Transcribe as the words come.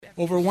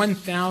Over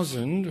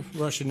 1,000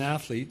 Russian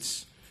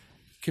athletes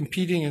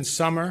competing in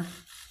summer,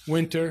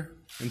 winter,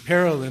 and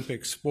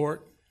Paralympic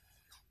sport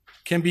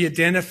can be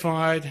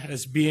identified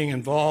as being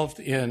involved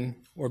in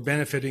or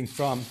benefiting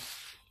from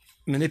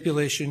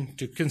manipulation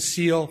to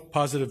conceal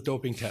positive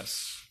doping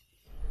tests.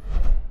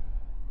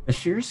 The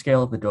sheer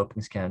scale of the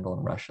doping scandal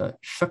in Russia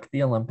shook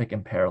the Olympic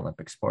and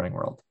Paralympic sporting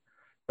world,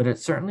 but it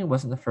certainly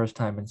wasn't the first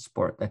time in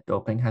sport that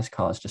doping has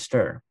caused a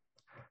stir.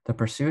 The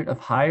pursuit of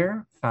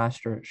higher,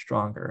 faster,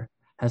 stronger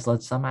has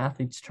led some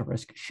athletes to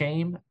risk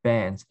shame,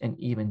 bans, and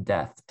even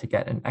death to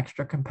get an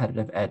extra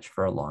competitive edge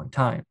for a long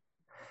time.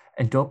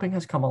 And doping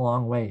has come a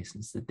long way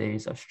since the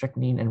days of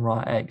strychnine and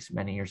raw eggs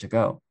many years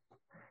ago.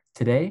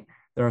 Today,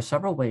 there are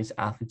several ways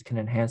athletes can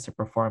enhance their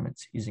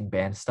performance using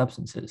banned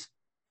substances.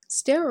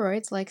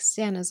 Steroids like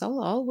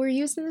stanozolol were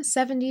used in the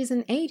 70s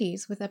and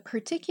 80s, with a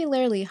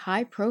particularly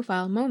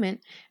high-profile moment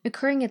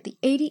occurring at the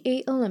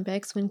 '88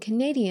 Olympics when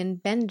Canadian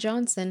Ben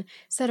Johnson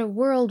set a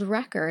world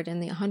record in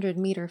the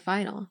 100-meter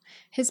final.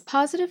 His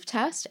positive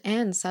test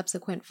and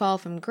subsequent fall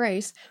from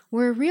grace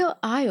were a real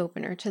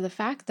eye-opener to the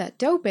fact that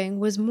doping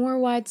was more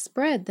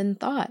widespread than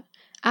thought.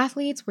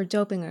 Athletes were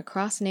doping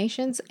across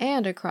nations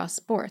and across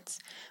sports.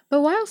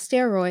 But while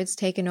steroids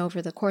taken over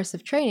the course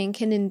of training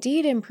can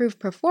indeed improve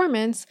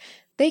performance,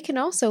 they can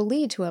also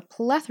lead to a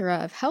plethora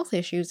of health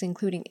issues,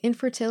 including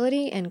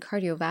infertility and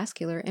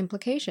cardiovascular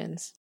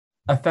implications.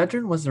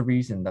 Ephedrine was the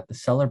reason that the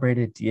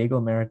celebrated Diego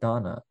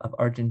Maradona of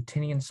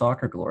Argentinian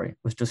soccer glory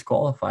was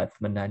disqualified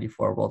from the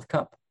 '94 World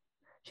Cup.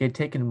 He had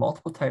taken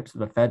multiple types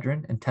of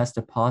ephedrine and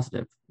tested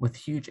positive, with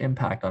huge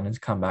impact on his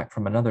comeback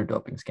from another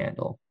doping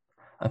scandal.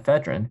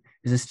 Ephedrine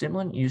is a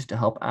stimulant used to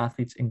help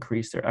athletes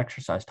increase their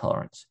exercise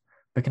tolerance,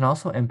 but can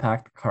also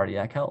impact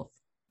cardiac health.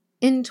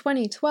 In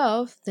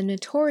 2012, the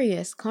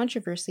notorious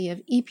controversy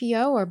of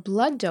EPO or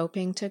blood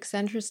doping took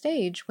center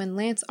stage when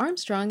Lance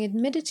Armstrong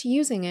admitted to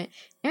using it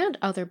and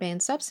other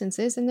banned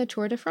substances in the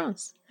Tour de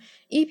France.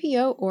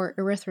 EPO, or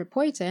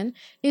erythropoietin,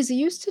 is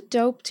used to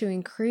dope to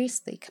increase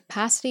the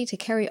capacity to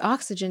carry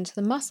oxygen to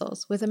the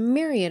muscles, with a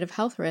myriad of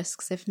health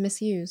risks if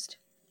misused.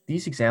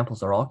 These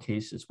examples are all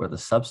cases where the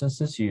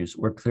substances used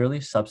were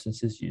clearly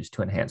substances used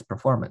to enhance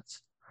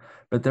performance.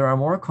 But there are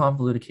more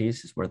convoluted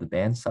cases where the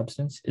banned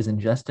substance is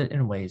ingested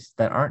in ways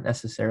that aren't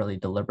necessarily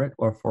deliberate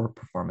or for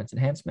performance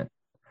enhancement.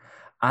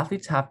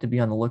 Athletes have to be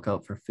on the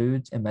lookout for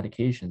foods and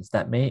medications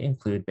that may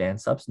include banned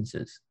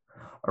substances.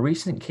 A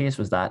recent case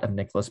was that of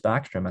Nicholas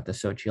Backstrom at the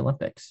Sochi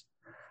Olympics.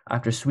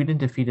 After Sweden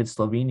defeated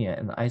Slovenia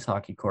in the ice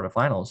hockey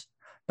quarterfinals,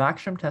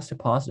 Backstrom tested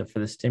positive for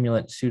the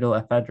stimulant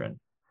pseudoephedrine.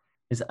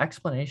 His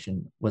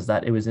explanation was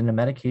that it was in a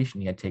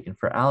medication he had taken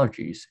for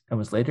allergies and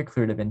was later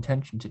cleared of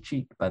intention to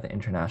cheat by the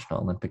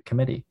International Olympic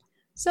Committee.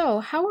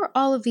 So, how are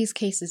all of these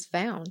cases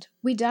found?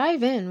 We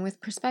dive in with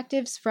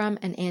perspectives from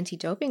an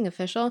anti-doping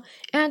official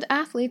and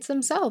athletes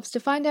themselves to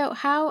find out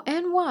how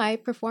and why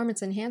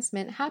performance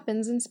enhancement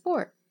happens in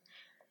sport.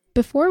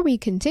 Before we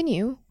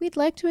continue, we'd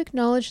like to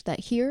acknowledge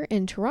that here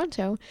in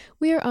Toronto,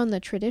 we are on the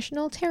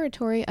traditional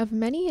territory of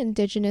many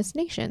Indigenous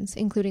nations,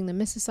 including the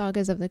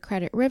Mississaugas of the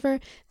Credit River,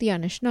 the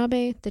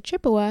Anishinaabe, the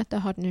Chippewa, the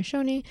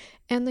Haudenosaunee,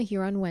 and the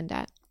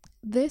Huron-Wendat.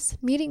 This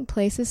meeting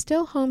place is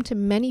still home to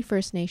many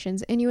First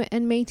Nations, Inuit,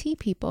 and Métis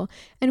people,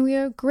 and we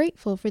are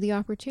grateful for the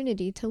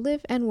opportunity to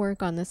live and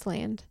work on this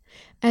land.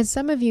 As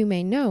some of you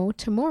may know,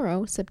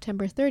 tomorrow,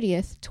 September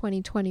 30th,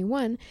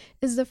 2021,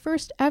 is the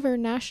first ever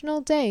National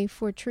Day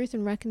for Truth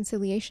and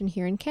Reconciliation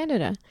here in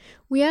Canada.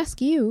 We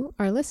ask you,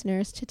 our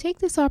listeners, to take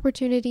this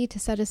opportunity to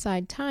set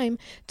aside time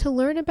to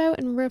learn about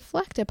and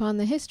reflect upon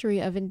the history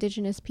of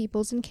Indigenous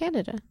peoples in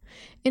Canada.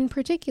 In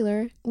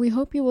particular, we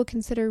hope you will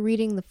consider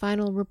reading the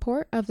final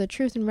report of the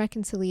Truth and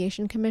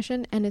Reconciliation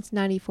Commission and its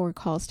 94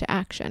 calls to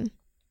action.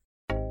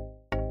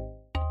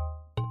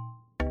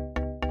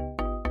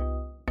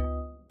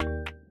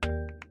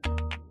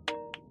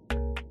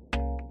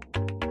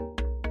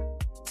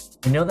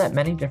 We know that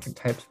many different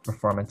types of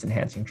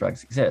performance-enhancing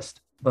drugs exist,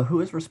 but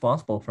who is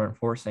responsible for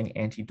enforcing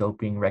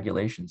anti-doping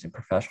regulations in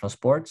professional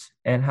sports,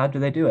 and how do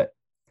they do it?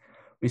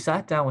 We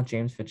sat down with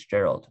James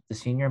Fitzgerald, the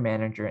Senior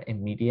Manager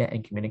in Media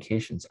and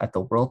Communications at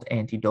the World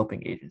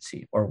Anti-Doping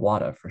Agency, or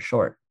WADA for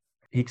short.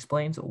 He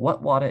explains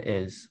what WADA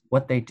is,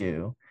 what they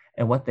do,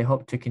 and what they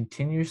hope to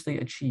continuously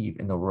achieve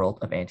in the world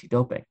of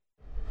anti-doping.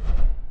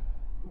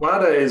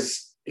 WADA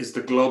is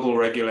the global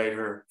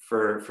regulator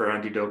for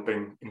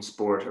anti-doping in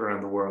sport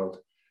around the world.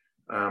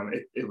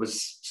 It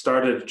was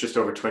started just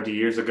over 20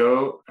 years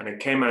ago, and it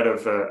came out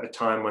of a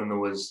time when there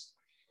was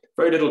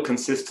very little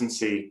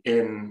consistency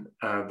in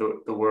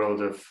the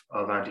world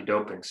of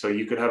anti-doping. So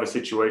you could have a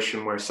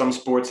situation where some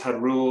sports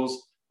had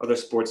rules, other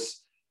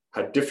sports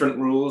had different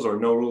rules or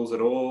no rules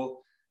at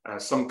all.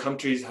 Some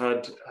countries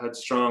had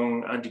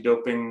strong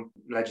anti-doping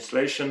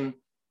legislation,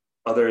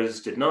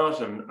 others did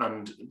not,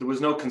 and there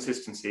was no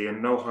consistency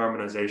and no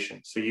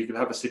harmonization. So you could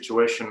have a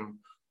situation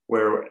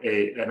where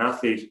an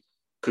athlete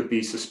could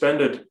be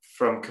suspended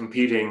from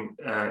competing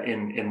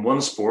in one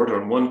sport or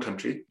in one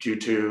country due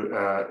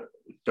to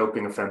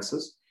doping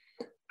offenses.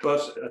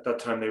 but at that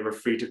time they were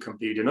free to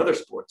compete in other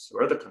sports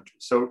or other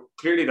countries. So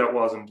clearly that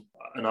wasn't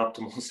an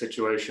optimal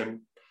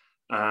situation.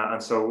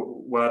 And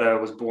so WADA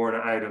was born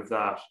out of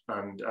that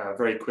and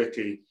very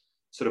quickly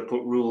sort of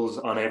put rules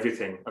on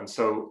everything. And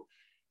so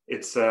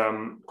it's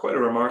quite a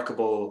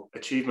remarkable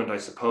achievement, I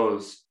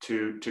suppose,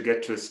 to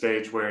get to a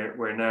stage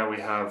where now we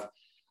have,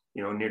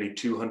 nearly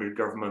 200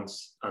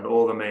 governments and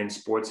all the main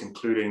sports,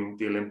 including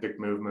the Olympic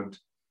movement,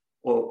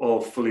 all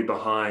fully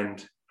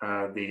behind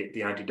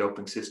the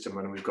anti-doping system.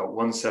 And we've got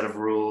one set of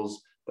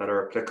rules that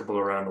are applicable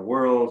around the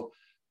world,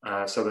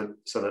 so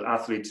that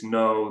athletes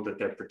know that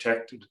they're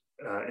protected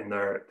in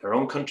their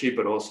own country,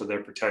 but also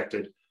they're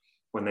protected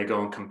when they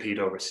go and compete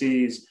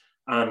overseas.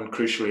 And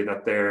crucially,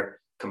 that their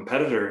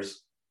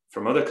competitors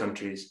from other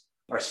countries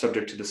are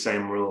subject to the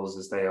same rules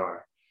as they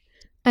are.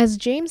 As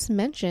James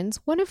mentions,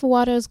 one of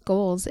WADA's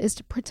goals is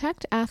to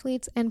protect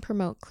athletes and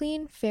promote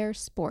clean, fair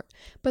sport.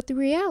 But the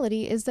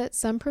reality is that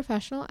some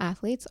professional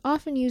athletes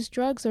often use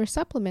drugs or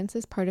supplements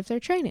as part of their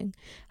training.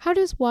 How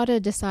does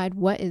WADA decide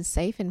what is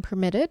safe and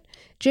permitted?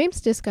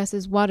 James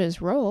discusses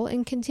WADA's role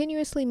in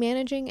continuously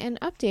managing and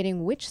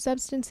updating which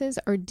substances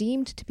are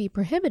deemed to be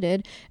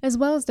prohibited, as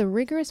well as the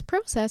rigorous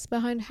process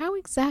behind how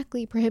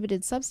exactly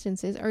prohibited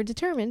substances are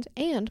determined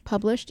and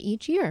published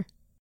each year.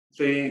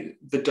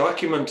 The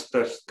document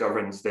that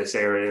governs this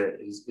area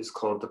is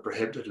called the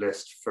Prohibited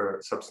List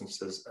for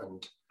Substances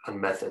and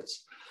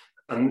Methods.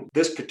 And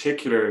this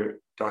particular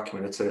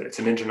document, it's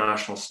an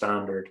international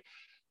standard.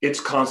 It's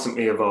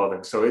constantly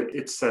evolving. So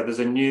there's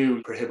a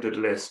new prohibited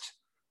list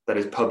that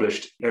is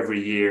published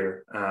every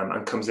year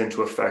and comes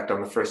into effect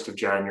on the 1st of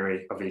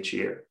January of each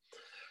year.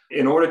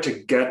 In order to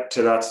get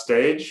to that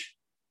stage,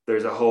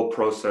 there's a whole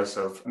process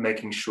of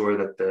making sure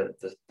that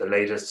the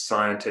latest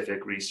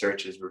scientific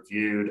research is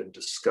reviewed and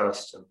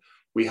discussed. And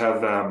we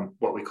have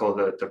what we call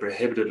the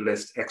Prohibited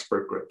List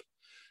Expert Group.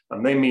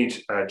 And they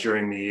meet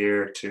during the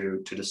year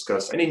to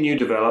discuss any new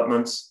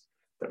developments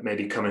that may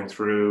be coming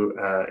through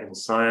in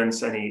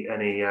science, any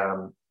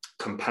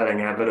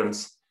compelling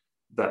evidence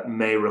that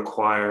may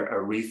require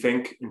a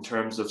rethink in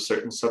terms of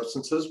certain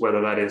substances, whether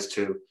that is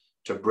to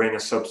bring a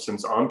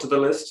substance onto the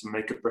list and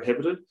make it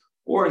prohibited,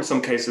 or in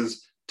some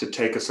cases, to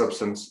take a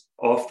substance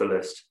off the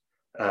list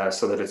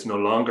so that it's no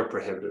longer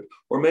prohibited.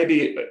 Or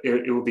maybe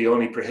it will be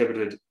only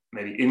prohibited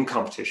maybe in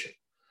competition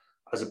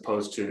as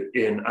opposed to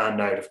in and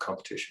out of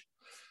competition.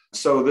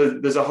 So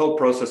there's a whole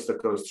process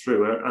that goes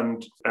through.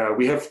 And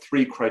we have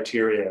 3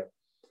 criteria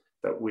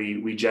that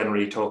we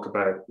generally talk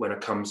about when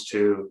it comes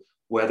to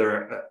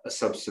whether a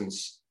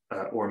substance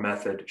or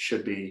method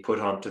should be put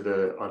onto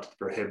the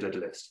prohibited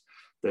list.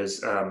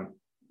 There's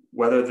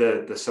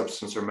whether the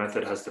substance or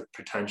method has the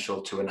potential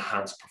to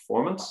enhance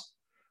performance.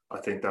 I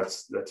think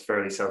that's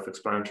fairly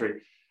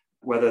self-explanatory.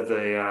 Whether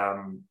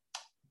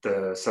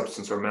the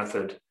substance or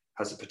method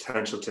has the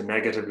potential to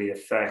negatively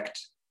affect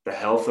the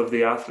health of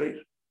the athlete.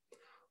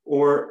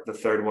 Or the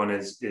third one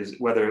is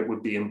whether it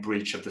would be in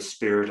breach of the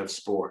spirit of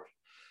sport.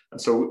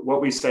 And so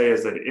what we say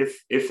is that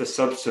if a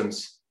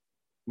substance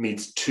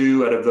meets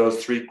 2 out of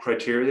those 3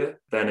 criteria,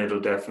 then it'll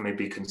definitely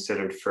be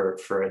considered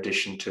for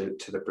addition to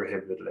the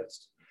prohibited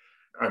list.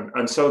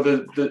 And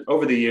so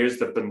over the years,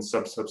 there have been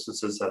some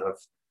substances that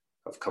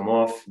have come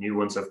off, new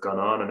ones have gone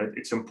on, and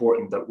it's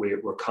important that we're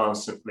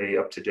constantly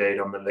up to date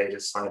on the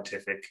latest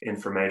scientific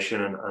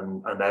information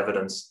and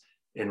evidence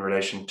in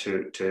relation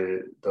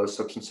to those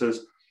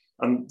substances.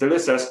 And the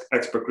list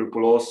expert group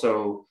will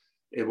also,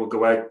 it will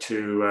go out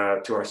to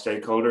our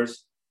stakeholders,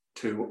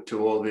 to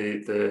all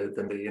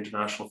the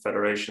international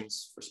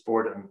federations for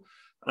sport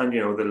and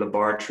the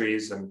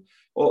laboratories and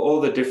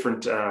all the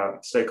different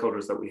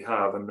stakeholders that we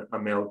have, and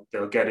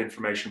they'll get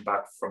information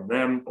back from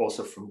them,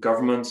 also from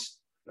governments,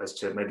 as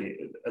to maybe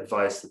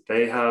advice that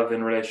they have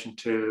in relation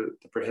to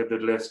the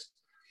prohibited list.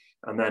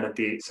 And then at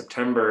the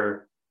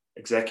September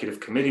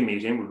Executive Committee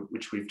meeting,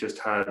 which we've just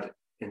had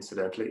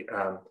incidentally,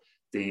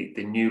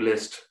 the new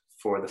list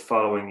for the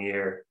following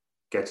year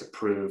gets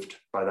approved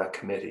by that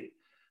committee.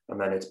 And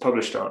then it's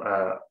published on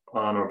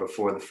or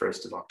before the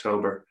 1st of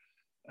October.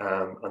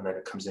 And then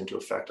it comes into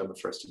effect on the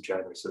 1st of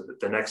January. So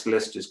the next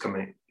list is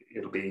coming,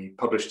 it'll be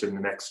published in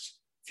the next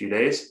few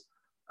days,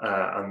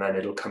 and then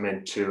it'll come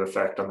into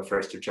effect on the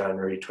 1st of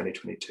January,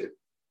 2022.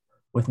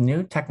 With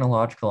new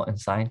technological and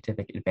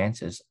scientific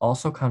advances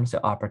also comes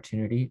the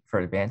opportunity for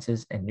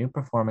advances in new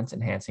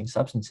performance-enhancing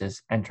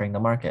substances entering the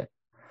market.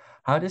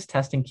 How does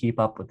testing keep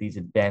up with these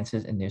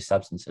advances in new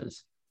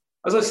substances?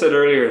 As I said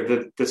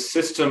earlier, the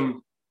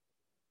system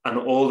and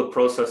all the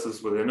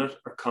processes within it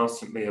are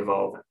constantly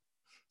evolving.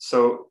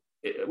 So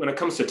when it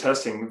comes to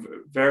testing,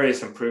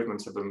 various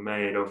improvements have been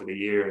made over the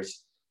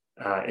years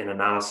in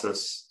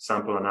analysis,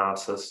 sample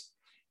analysis,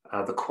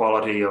 the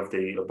quality of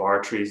the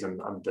laboratories and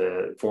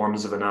the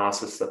forms of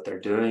analysis that they're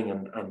doing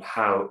and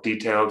how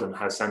detailed and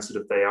how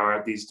sensitive they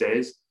are these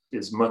days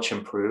is much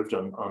improved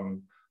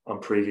on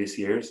previous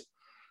years.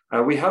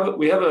 We have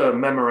a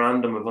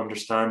memorandum of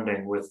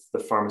understanding with the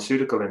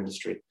pharmaceutical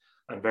industry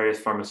and various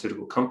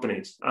pharmaceutical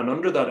companies. And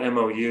under that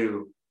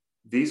MOU,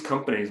 these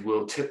companies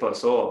will tip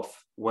us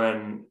off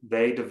when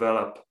they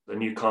develop a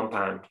new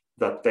compound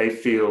that they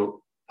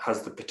feel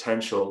has the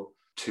potential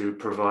to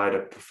provide a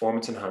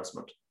performance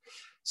enhancement.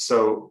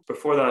 So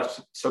before that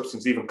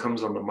substance even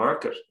comes on the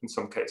market, in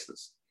some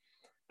cases,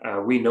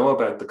 we know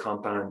about the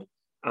compound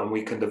and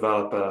we can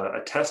develop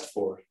a test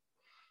for it.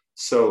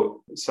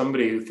 So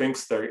somebody who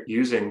thinks they're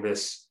using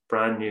this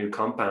brand new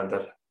compound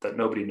that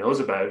nobody knows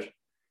about,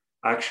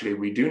 actually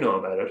we do know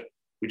about it.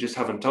 We just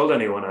haven't told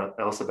anyone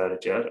else about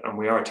it yet, and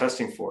we are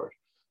testing for it.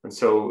 And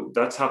so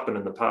that's happened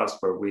in the past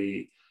where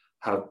we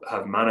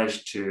have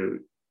managed to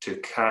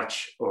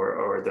catch,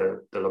 or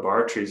the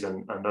laboratories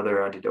and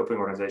other anti-doping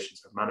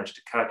organizations have managed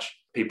to catch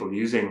people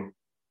using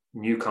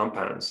new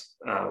compounds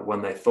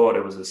when they thought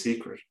it was a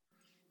secret.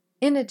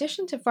 In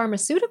addition to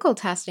pharmaceutical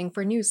testing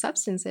for new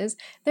substances,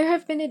 there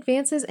have been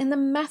advances in the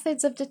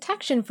methods of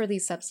detection for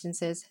these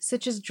substances,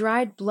 such as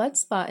dried blood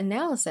spot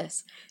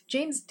analysis.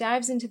 James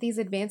dives into these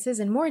advances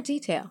in more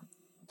detail.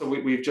 So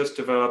we've just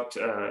developed,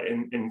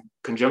 in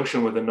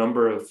conjunction with a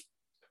number of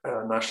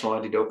national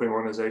anti-doping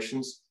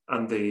organizations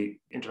and the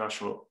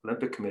International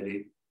Olympic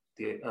Committee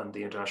and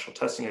the International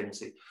Testing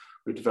Agency,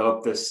 we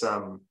developed this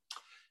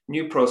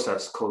new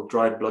process called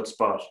dried blood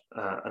spot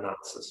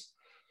analysis,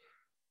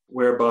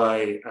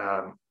 whereby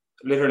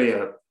literally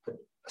a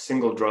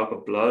single drop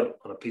of blood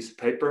on a piece of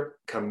paper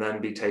can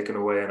then be taken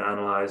away and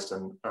analyzed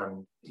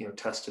and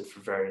tested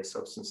for various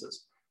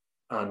substances.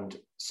 And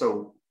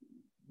so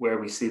where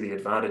we see the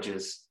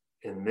advantages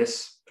in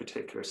this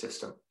particular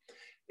system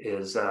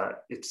is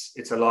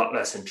it's a lot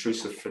less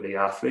intrusive for the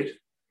athlete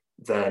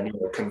than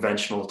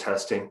conventional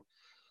testing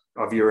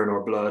of urine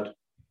or blood.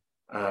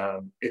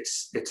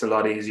 It's a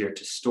lot easier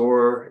to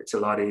store. It's a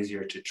lot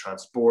easier to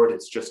transport.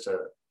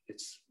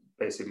 It's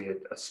basically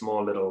a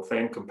small little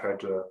thing compared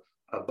to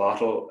a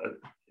bottle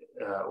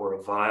or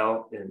a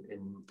vial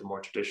in the more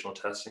traditional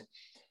testing.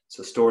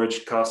 So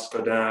storage costs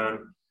go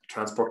down,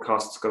 transport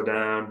costs go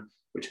down,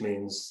 which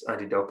means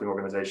anti-doping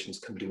organizations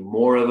can do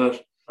more of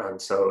it, and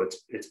so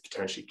it's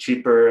potentially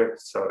cheaper.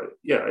 So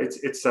yeah,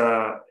 it's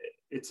a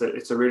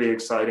really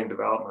exciting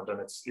development, and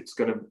it's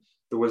going to.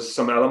 There was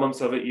some elements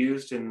of it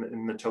used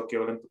in the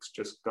Tokyo Olympics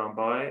just gone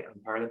by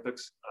and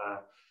Paralympics.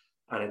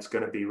 And it's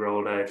going to be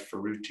rolled out for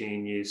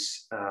routine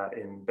use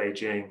in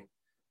Beijing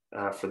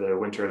for the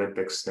Winter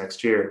Olympics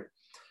next year.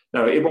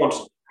 Now, it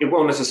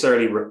won't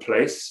necessarily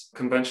replace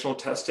conventional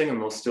testing, and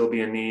there'll still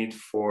be a need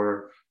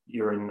for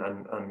urine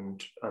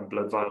and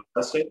blood vial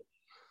testing.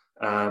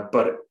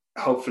 But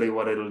hopefully,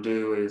 what it'll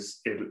do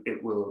is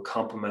it will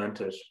complement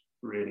it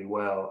really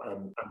well,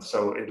 and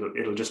so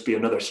it'll just be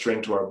another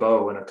string to our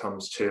bow when it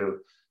comes to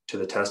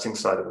the testing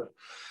side of it.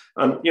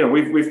 And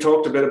we've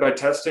talked a bit about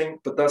testing,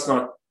 but that's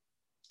not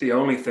the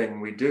only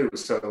thing we do.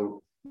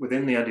 So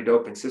within the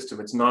anti-doping system,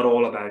 it's not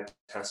all about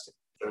testing.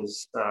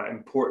 There's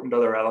important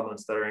other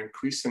elements that are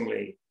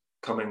increasingly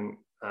coming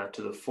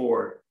to the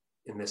fore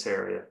in this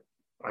area.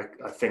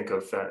 I think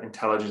of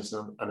intelligence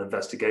and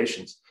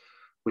investigations.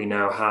 We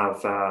now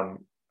have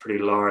pretty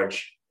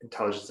large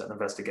intelligence and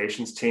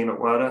investigations team at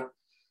WADA.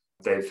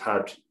 They've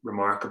had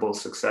remarkable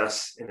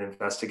success in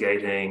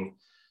investigating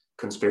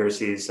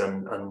conspiracies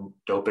and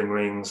doping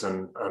rings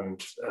and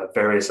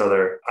various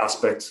other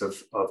aspects of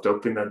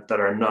doping that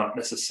are not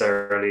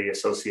necessarily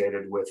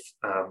associated with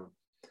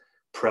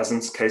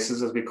presence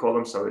cases, as we call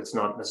them. So it's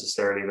not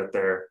necessarily that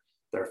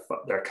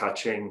they're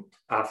catching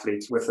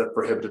athletes with a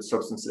prohibited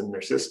substance in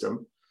their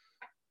system,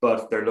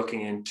 but they're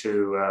looking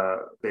into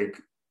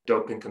big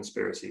doping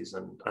conspiracies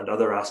and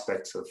other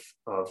aspects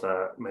of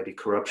maybe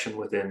corruption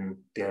within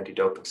the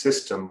anti-doping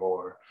system,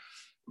 or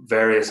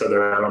various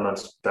other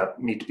elements that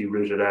need to be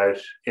rooted out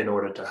in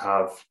order to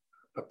have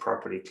a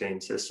properly clean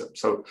system.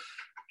 So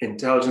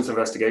intelligence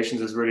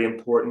investigations is really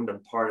important,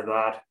 and part of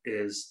that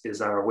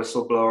is our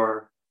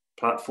whistleblower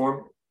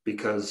platform,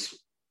 because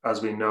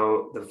as we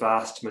know, the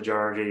vast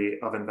majority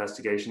of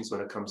investigations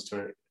when it comes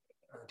to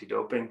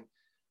anti-doping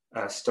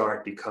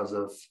start because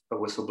of a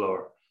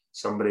whistleblower,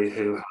 somebody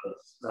who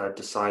has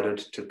decided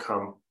to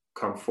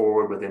come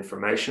forward with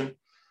information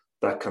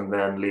that can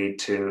then lead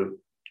to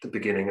the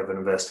beginning of an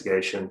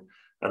investigation,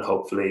 and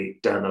hopefully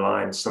down the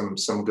line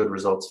some good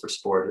results for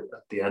sport at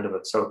the end of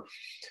it. So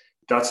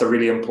that's a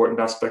really important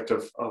aspect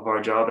of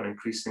our job, and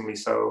increasingly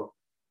so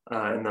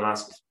in the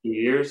last few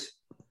years.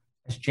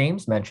 As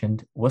James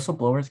mentioned,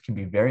 whistleblowers can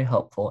be very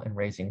helpful in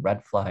raising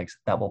red flags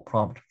that will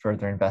prompt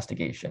further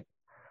investigation.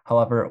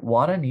 However,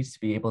 WADA needs to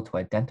be able to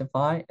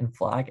identify and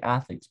flag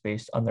athletes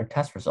based on their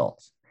test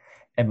results.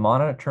 And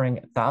monitoring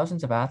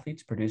thousands of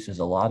athletes produces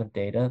a lot of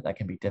data that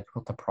can be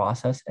difficult to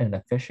process in an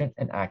efficient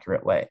and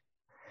accurate way.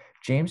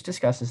 James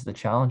discusses the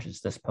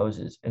challenges this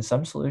poses and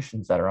some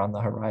solutions that are on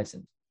the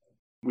horizon.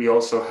 We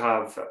also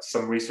have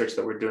some research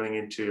that we're doing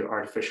into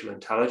artificial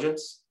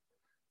intelligence.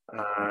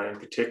 In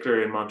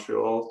particular in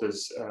Montreal,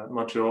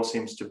 Montreal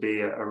seems to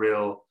be a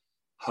real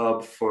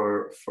hub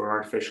for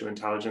artificial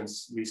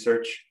intelligence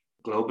research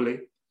globally.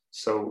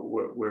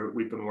 So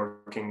we've been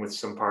working with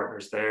some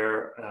partners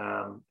there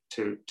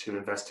to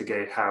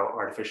investigate how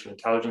artificial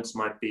intelligence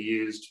might be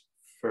used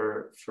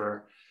for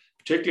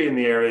particularly in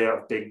the area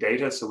of big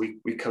data. So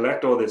we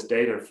collect all this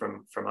data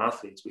from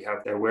athletes. We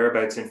have their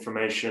whereabouts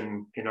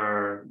information in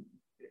our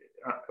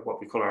what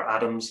we call our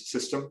ADAMS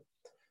system.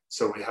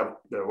 So we have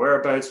their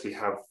whereabouts, we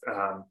have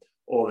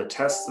all the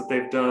tests that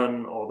they've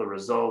done, all the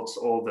results,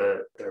 all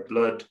their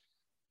blood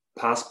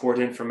passport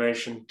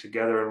information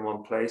together in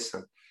one place.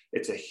 And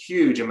it's a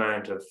huge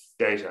amount of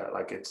data.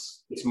 Like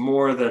it's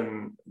more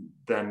than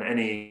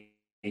any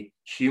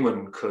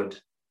human could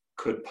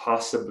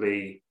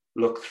possibly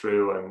look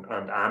through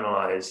and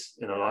analyze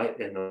in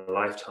a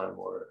lifetime,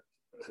 or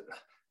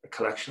a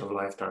collection of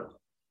lifetimes.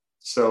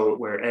 So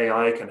where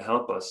AI can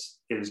help us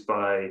is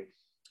by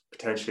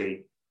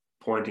potentially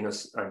pointing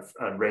us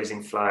and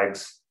raising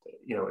flags,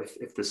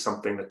 if there's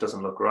something that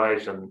doesn't look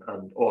right, and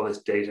all this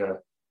data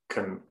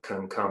can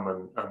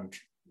come and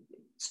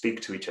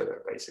speak to each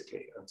other,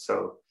 basically. And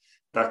so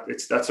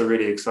that's a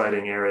really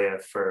exciting area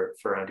for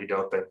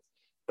anti-doping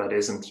that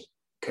isn't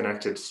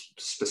connected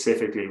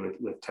specifically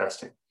with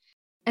testing.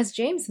 As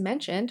James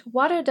mentioned,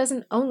 WADA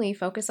doesn't only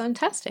focus on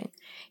testing.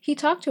 He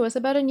talked to us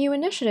about a new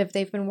initiative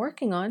they've been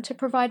working on to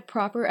provide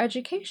proper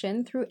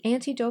education through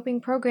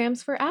anti-doping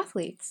programs for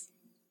athletes.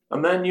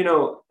 And then,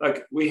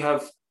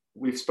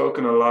 we've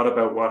spoken a lot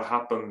about what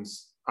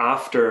happens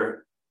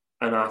after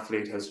an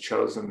athlete has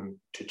chosen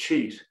to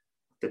cheat,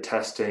 the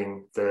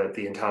testing,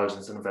 the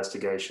intelligence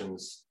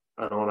investigations,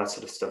 and all that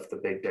sort of stuff, the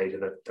big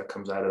data that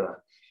comes out of that.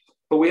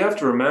 But we have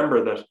to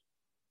remember that,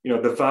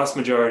 the vast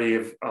majority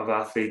of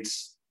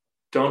athletes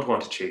don't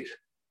want to cheat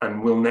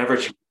and will never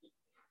cheat.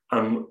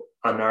 And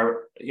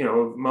are,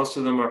 most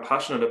of them are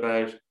passionate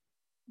about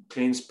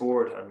clean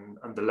sport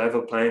and the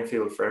level playing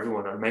field for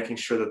everyone, and making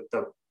sure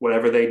that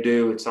whatever they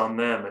do, it's on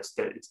them. It's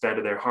down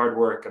to their hard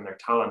work and their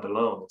talent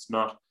alone. It's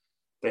not,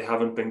 they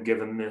haven't been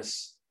given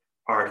this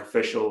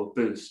artificial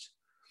boost.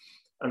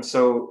 And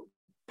so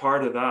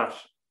part of that,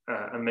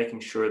 and making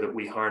sure that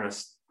we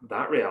harness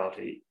that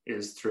reality,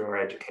 is through our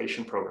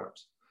education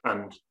programs.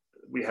 And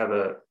we have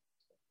an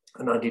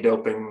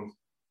anti-doping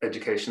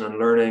education and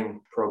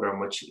learning program,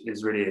 which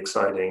is really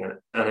exciting.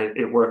 And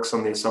it works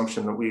on the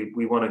assumption that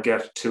we want to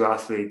get to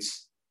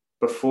athletes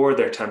before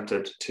they're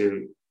tempted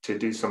to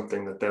do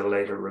something that they'll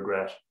later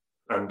regret,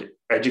 and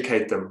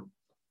educate them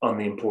on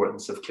the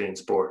importance of clean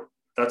sport.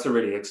 That's a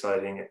really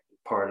exciting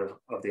part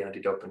of the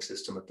anti-doping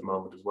system at the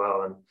moment as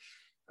well. And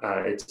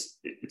it's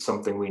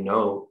something we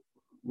know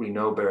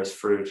bears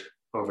fruit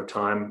over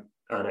time,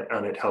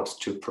 and it helps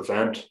to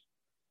prevent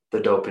the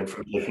doping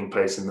from taking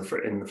place in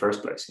the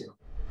first place.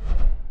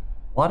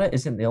 WADA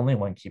isn't the only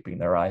one keeping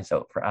their eyes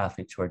out for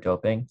athletes who are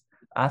doping.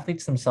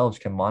 Athletes themselves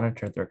can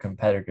monitor their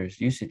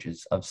competitors'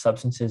 usages of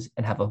substances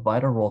and have a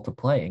vital role to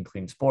play in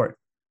clean sport.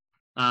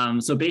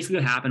 So basically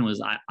what happened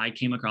was I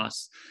came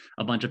across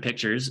a bunch of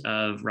pictures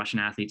of Russian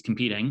athletes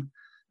competing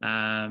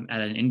at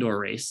an indoor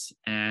race,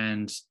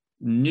 and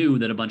knew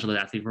that a bunch of those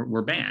athletes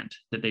were banned,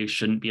 that they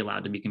shouldn't be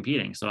allowed to be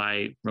competing. So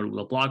I wrote a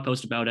little blog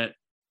post about it,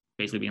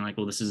 basically being like,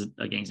 well, this is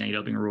against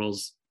anti-doping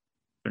rules.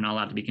 They're not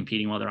allowed to be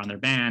competing while they're on their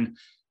ban.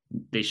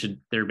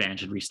 Their ban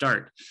should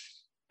restart.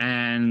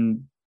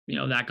 And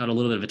that got a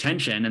little bit of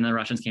attention, and the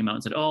Russians came out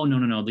and said, oh,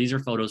 no, these are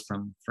photos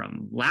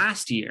from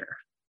last year.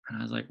 And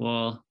I was like,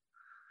 well,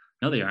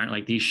 no, they aren't.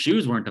 Like, these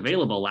shoes weren't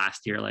available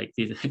last year. Like,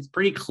 it's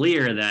pretty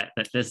clear that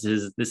this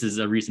is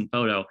a recent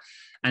photo.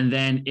 And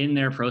then in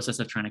their process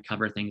of trying to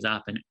cover things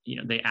up, and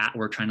they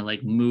were trying to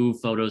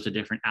move photos to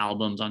different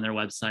albums on their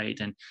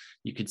website, and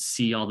you could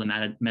see all the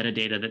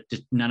metadata that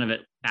just none of it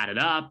added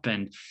up.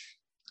 And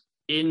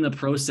in the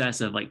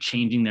process of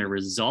changing their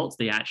results,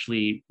 they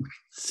actually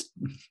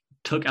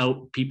took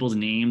out people's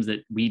names that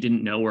we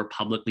didn't know were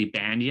publicly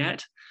banned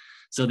yet.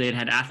 So they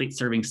had athletes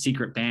serving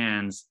secret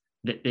bans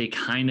that they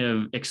kind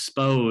of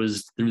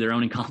exposed through their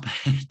own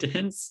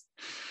incompetence.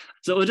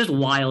 So it was just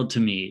wild to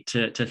me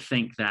to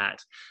think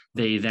that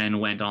they then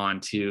went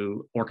on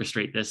to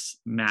orchestrate this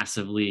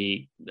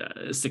massively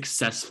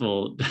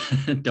successful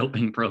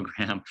doping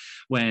program,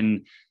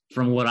 when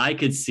from what I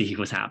could see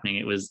was happening,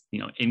 it was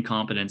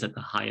incompetence at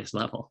the highest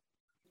level.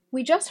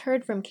 We just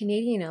heard from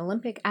Canadian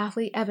Olympic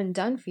athlete Evan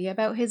Dunphy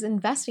about his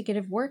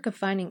investigative work of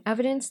finding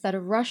evidence that a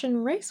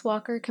Russian race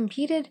walker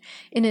competed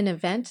in an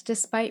event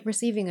despite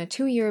receiving a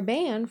 2-year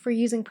ban for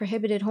using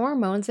prohibited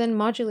hormones and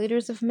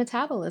modulators of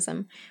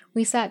metabolism.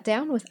 We sat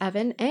down with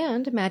Evan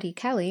and Maddie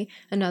Kelly,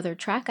 another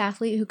track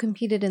athlete who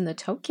competed in the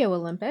Tokyo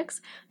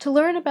Olympics, to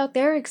learn about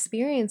their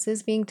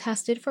experiences being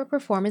tested for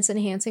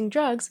performance-enhancing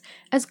drugs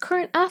as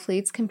current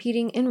athletes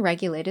competing in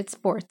regulated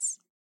sports.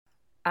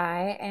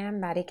 I am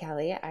Maddie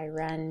Kelly. I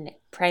run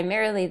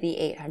primarily the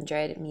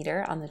 800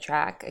 meter on the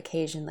track,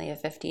 occasionally a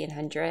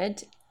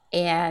 1500.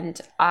 And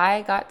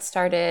I got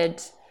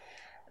started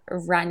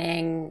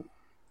running,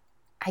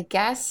 I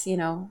guess,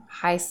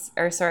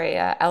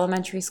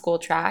 elementary school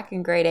track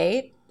in grade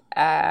 8.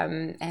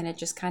 And it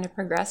just kind of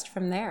progressed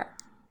from there.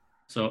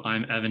 So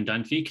I'm Evan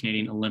Dunphy,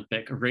 Canadian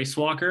Olympic race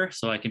walker.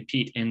 So I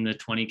compete in the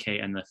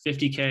 20K and the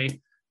 50K.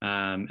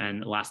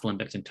 And the last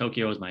Olympics in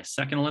Tokyo was my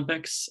second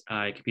Olympics.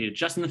 I competed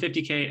just in the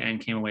 50K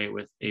and came away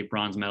with a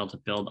bronze medal to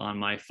build on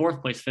my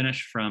 4th place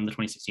finish from the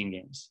 2016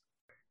 games.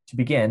 To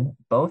begin,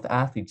 both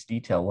athletes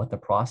detail what the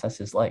process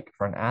is like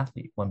for an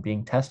athlete when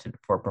being tested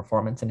for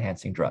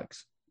performance-enhancing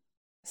drugs.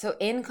 So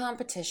in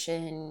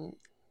competition,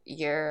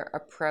 you're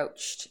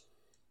approached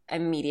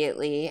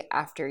immediately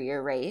after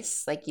your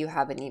race. Like you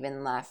haven't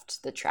even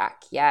left the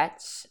track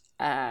yet.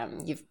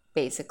 You've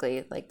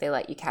basically, like, they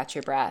let you catch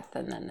your breath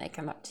and then they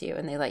come up to you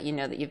and they let you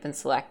know that you've been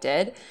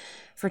selected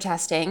for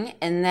testing.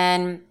 And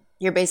then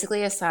you're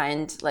basically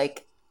assigned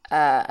like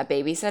a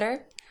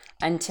babysitter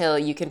until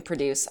you can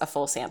produce a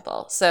full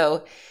sample.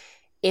 So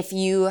if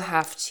you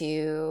have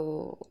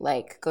to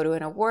like go to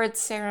an awards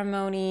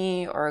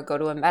ceremony or go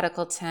to a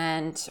medical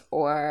tent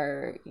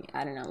or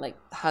I don't know, like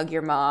hug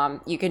your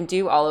mom, you can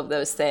do all of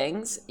those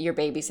things. Your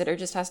babysitter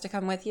just has to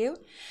come with you.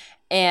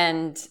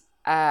 And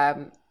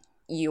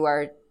you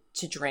are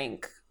to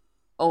drink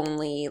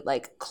only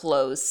like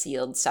closed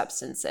sealed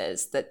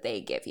substances that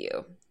they give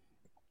you.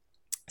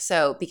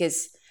 So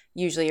because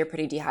usually you're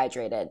pretty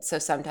dehydrated, so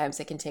sometimes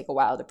it can take a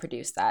while to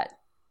produce that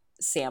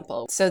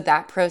sample. So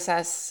that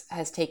process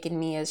has taken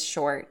me as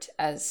short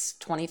as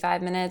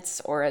 25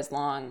 minutes or as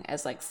long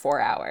as like 4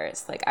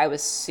 hours. Like I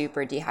was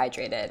super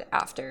dehydrated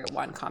after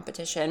one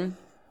competition.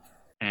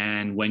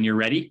 And when you're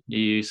ready,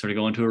 you sort of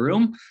go into a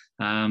room,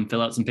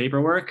 fill out some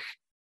paperwork,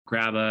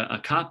 grab a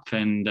cup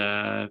and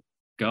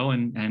go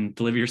and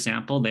deliver your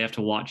sample. They have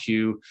to watch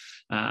you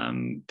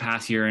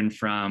pass urine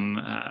from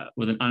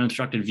with an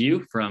unobstructed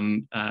view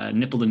from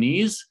nipple to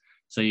knees.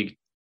 So you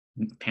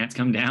pants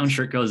come down,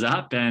 shirt goes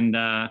up, and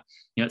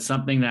it's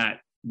something that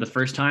the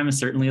first time is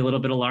certainly a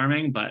little bit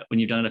alarming, but when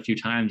you've done it a few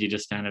times, you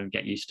just kind of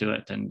get used to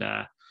it. And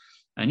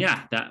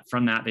yeah, that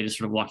from that they just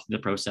sort of walk through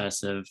the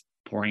process of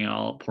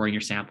pouring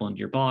your sample into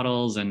your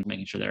bottles and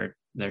making sure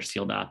they're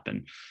sealed up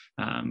and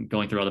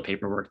going through all the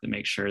paperwork to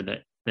make sure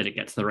that it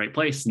gets to the right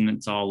place and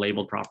it's all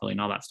labeled properly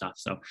and all that stuff.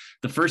 So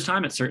the first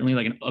time it's certainly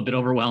like a bit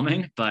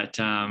overwhelming, but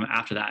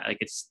after that, like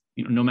it's,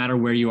 no matter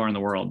where you are in the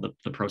world,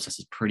 the process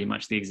is pretty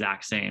much the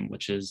exact same,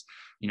 which is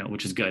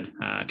good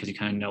because you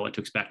kind of know what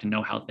to expect and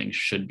know how things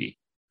should be.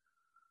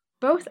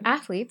 Both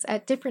athletes,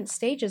 at different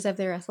stages of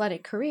their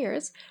athletic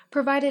careers,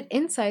 provided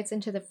insights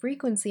into the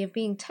frequency of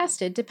being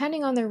tested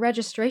depending on their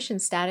registration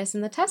status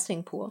in the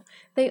testing pool.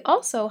 They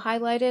also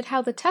highlighted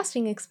how the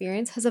testing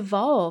experience has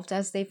evolved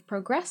as they've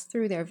progressed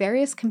through their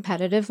various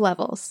competitive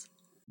levels.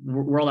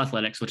 World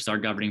Athletics, which is our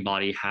governing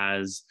body,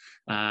 has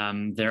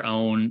their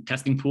own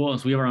testing pool.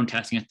 So we have our own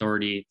testing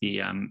authority,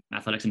 the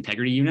Athletics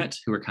Integrity Unit,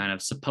 who are kind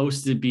of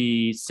supposed to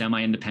be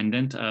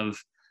semi-independent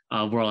of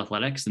World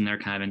Athletics, and they're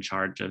kind of in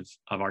charge of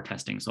our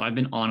testing. So I've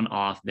been on and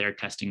off their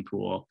testing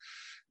pool.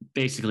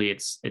 Basically,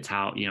 it's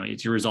how,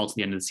 it's your results at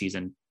the end of the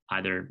season.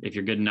 Either if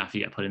you're good enough,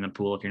 you get put in the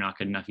pool. If you're not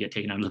good enough, you get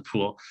taken out of the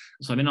pool.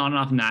 So I've been on and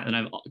off in that, and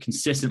I've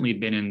consistently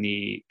been in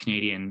the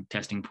Canadian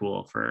testing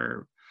pool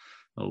for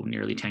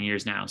nearly 10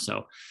 years now.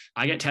 So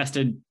I get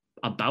tested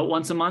about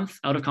once a month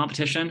out of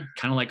competition,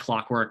 kind of like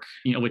clockwork,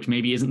 which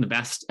maybe isn't the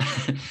best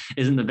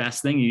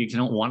thing. You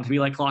don't want it to be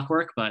like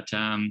clockwork, but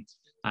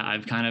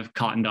I've kind of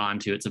cottoned on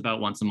to it's about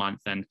once a month,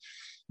 and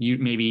you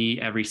maybe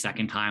every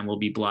second time will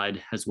be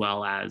blood as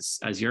well as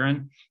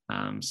urine.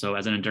 So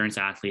as an endurance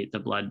athlete, the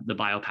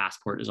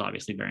biopassport is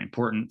obviously very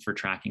important for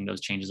tracking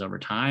those changes over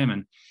time.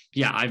 And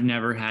yeah, I've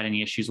never had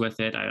any issues with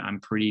it. I'm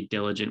pretty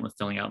diligent with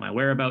filling out my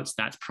whereabouts.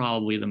 That's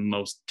probably the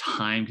most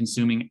time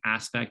consuming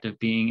aspect of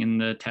being in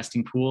the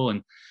testing pool,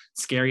 and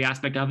scary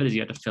aspect of it is you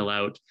have to fill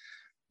out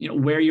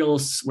where you're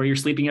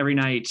sleeping every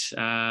night,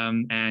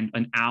 and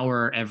an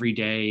hour every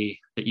day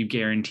that you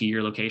guarantee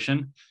your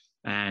location.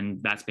 And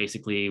that's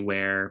basically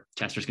where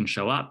testers can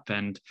show up,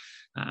 and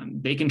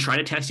they can try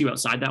to test you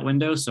outside that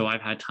window. So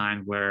I've had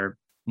times where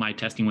my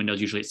testing window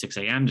is usually at 6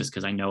 a.m. just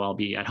because I know I'll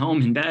be at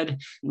home in bed.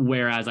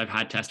 Whereas I've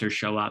had testers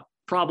show up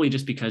probably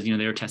just because,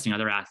 they were testing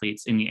other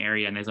athletes in the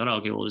area, and they thought, oh,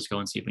 okay, we'll just go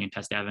and see if we can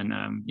test Evan,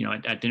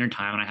 at dinner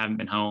time, and I haven't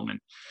been home. And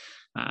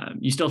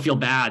you still feel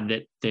bad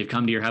that they've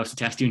come to your house to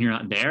test you and you're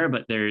not there,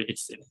 but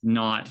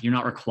you're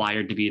not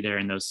required to be there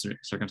in those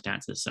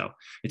circumstances. So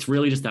it's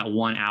really just that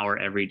 1 hour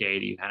every day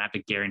that you kind of have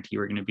to guarantee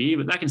we're going to be,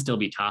 but that can still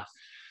be tough.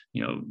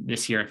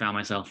 This year I found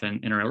myself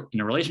in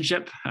a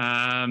relationship,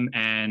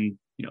 and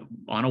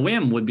on a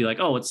whim would be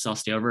like, oh, let's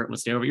stay over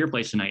at your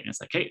place tonight. And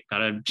it's like, hey, got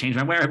to change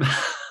my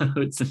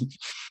whereabouts.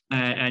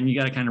 And you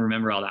got to kind of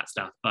remember all that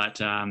stuff. But,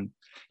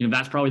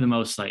 that's probably the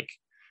most like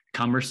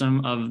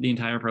cumbersome of the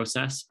entire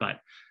process, but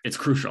it's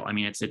crucial. I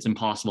mean, it's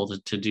impossible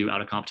to do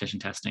out of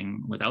competition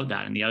testing without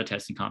that. And the out of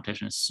testing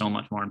competition is so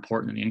much more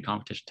important than the in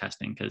competition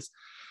testing, because,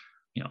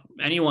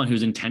 anyone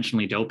who's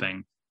intentionally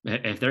doping,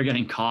 if they're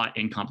getting caught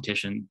in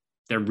competition,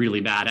 they're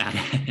really bad at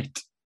it.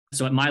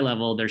 So at my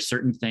level, there's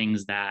certain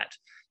things that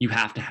you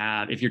have to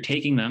have. If you're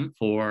taking them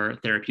for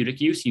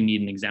therapeutic use, you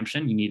need an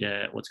exemption. You need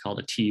what's called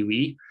a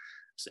TUE.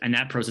 And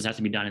that process has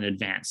to be done in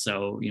advance.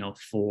 So,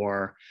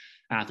 for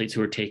athletes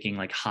who are taking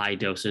like high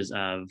doses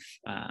of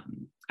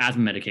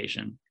asthma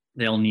medication,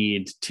 they'll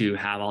need to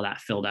have all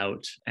that filled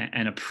out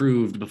and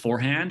approved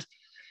beforehand.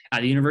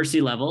 At the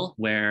university level,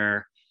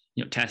 where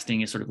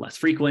testing is sort of less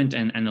frequent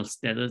and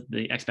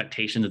the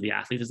expectations of the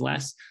athlete is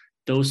less,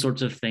 those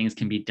sorts of things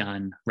can be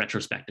done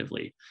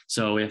retrospectively.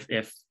 So if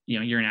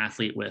you're an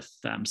athlete with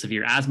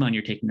severe asthma and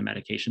you're taking the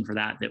medication for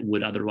that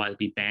would otherwise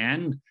be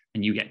banned,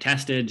 and you get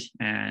tested,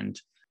 and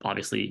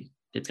obviously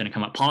it's going to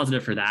come up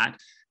positive for that.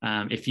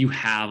 If you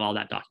have all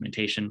that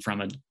documentation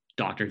from a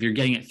doctor, if you're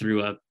getting it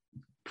through a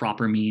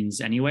proper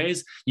means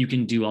anyways, you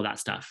can do all that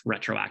stuff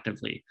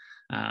retroactively,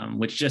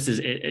 which just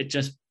it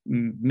just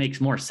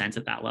makes more sense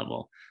at that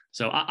level.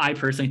 So I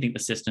personally think the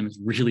system is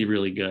really,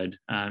 really good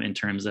in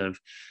terms of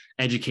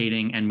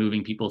educating and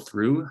moving people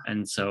through.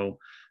 And so,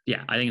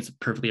 yeah, I think it's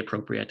perfectly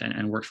appropriate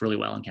and works really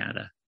well in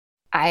Canada.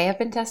 I have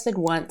been tested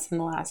once in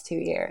the last 2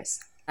 years.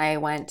 I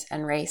went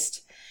and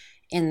raced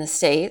in the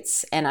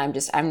States, and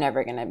I'm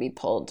never going to be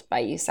pulled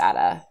by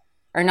USADA.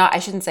 Or not, I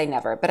shouldn't say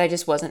never, but I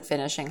just wasn't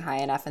finishing high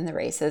enough in the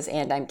races,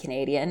 and I'm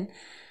Canadian.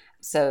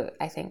 So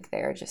I think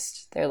they're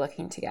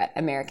looking to get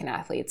American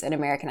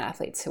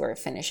athletes who are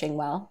finishing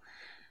well,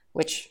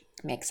 which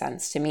makes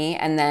sense to me.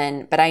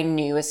 But I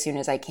knew as soon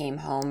as I came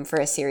home for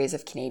a series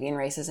of Canadian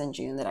races in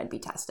June that I'd be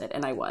tested,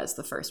 and I was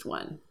the first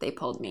one. They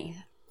pulled me,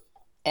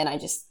 and I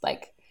just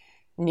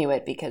knew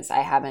it because I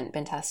haven't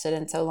been tested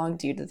in so long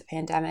due to the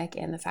pandemic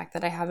and the fact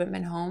that I haven't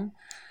been home.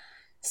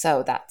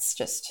 So that's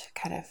just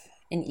kind of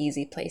an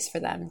easy place for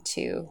them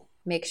to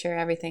make sure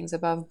everything's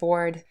above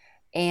board.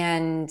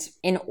 And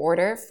in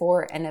order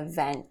for an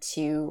event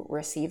to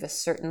receive a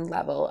certain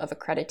level of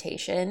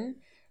accreditation,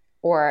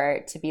 or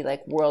to be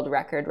world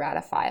record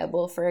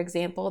ratifiable, for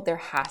example, there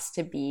has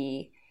to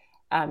be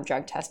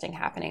drug testing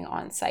happening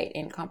on site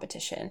in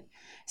competition.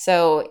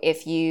 So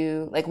if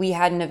we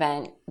had an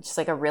event, just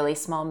a really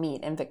small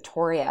meet in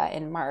Victoria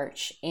in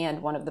March,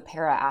 and one of the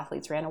para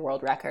athletes ran a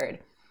world record,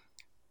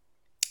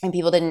 and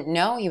people didn't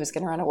know he was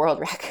going to run a world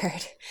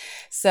record.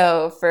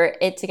 So for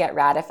it to get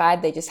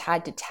ratified, they just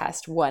had to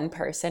test one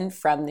person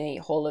from the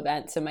whole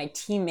event. So my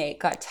teammate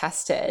got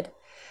tested.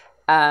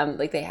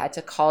 They had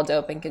to call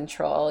doping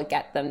control,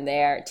 get them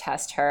there,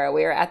 test her.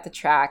 We were at the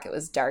track. It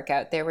was dark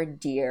out. There were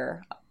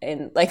deer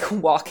and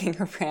walking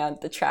around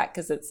the track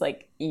because it's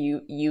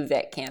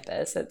UVic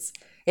campus.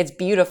 It's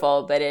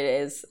beautiful, but it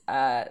is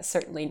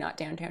certainly not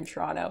downtown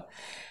Toronto.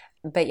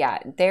 But yeah,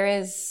 there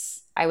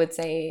is, I would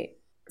say,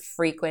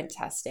 frequent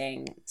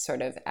testing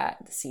sort of at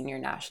the senior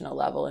national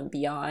level and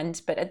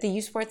beyond. But at the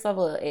U Sports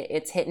level,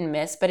 it's hit and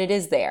miss, but it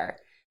is there.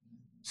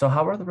 So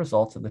how are the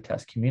results of the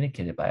test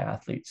communicated by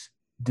athletes?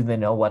 Do they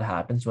know what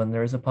happens when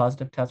there is a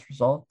positive test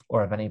result,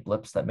 or of any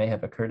blips that may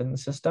have occurred in the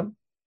system?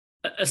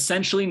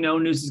 Essentially, no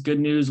news is good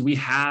news. We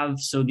have,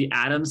 the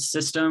ADAMS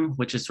system,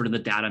 which is sort of the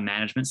data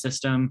management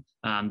system.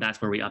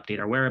 That's where we update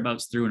our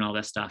whereabouts through and all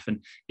this stuff.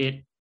 And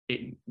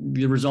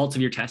the results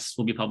of your tests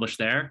will be published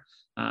there.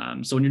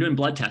 So when you're doing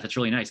blood tests, it's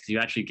really nice because you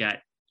actually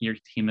get your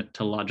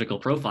hematological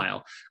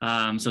profile.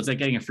 So it's like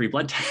getting a free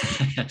blood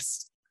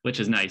test, which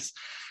is nice.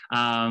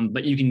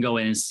 But you can go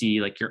in and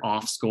see your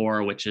off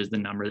score, which is the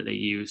number that they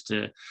use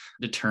to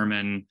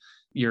determine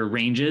your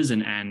ranges,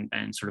 and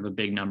sort of a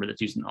big number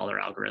that's used in all their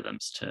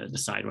algorithms to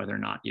decide whether or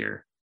not you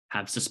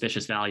have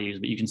suspicious values.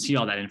 But you can see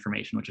all that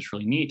information, which is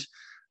really neat.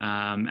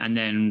 And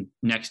then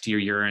next to your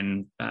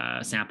urine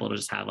sample, it'll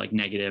just have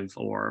negative,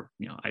 or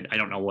I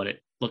don't know what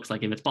it looks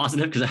like if it's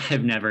positive because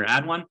I've never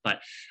had one,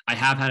 but I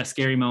have had a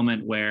scary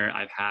moment where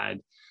I've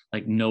had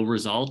no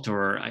result,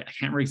 or I can't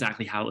remember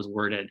exactly how it was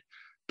worded,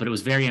 but it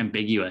was very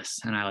ambiguous,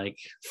 and I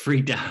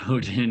freaked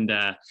out and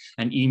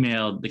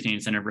emailed the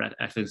Canadian Centre for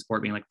Ethics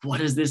Sport being what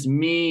does this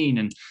mean?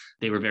 And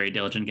they were very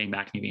diligent getting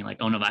back to me being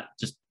oh no, that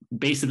just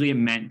basically it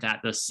meant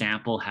that the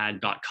sample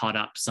got caught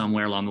up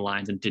somewhere along the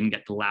lines and didn't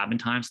get to the lab in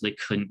time, so they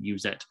couldn't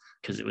use it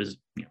because it was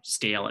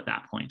stale at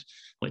that point,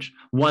 which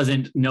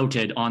wasn't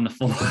noted on the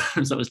form.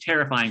 So it was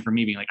terrifying for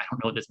me being I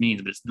don't know what this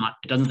means, but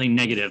it doesn't say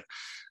negative.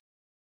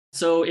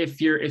 So if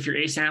your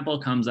A sample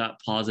comes up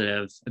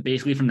positive,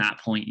 basically from that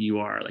point you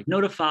are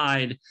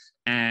notified,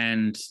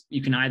 and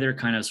you can either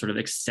kind of sort of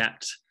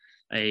accept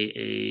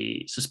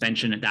a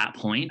suspension at that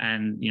point,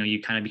 and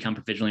you kind of become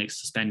provisionally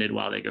suspended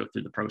while they go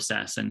through the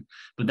process,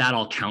 but that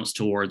all counts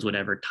towards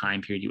whatever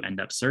time period you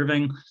end up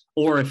serving.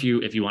 Or if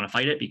you want to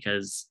fight it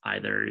because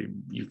either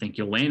you think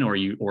you'll win, or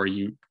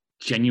you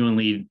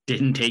genuinely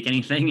didn't take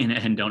anything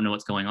and don't know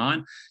what's going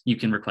on, you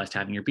can request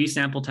having your B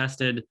sample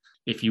tested.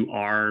 If you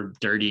are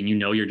dirty and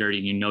you're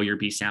dirty and your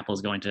B sample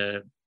is going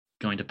to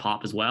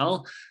pop as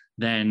well,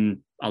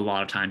 then a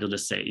lot of times they'll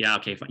just say, yeah,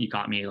 okay, you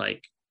caught me,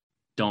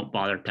 don't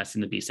bother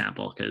testing the B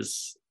sample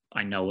because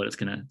I know what it's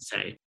going to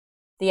say.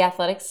 The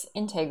Athletics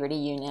Integrity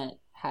Unit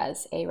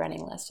has a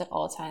running list at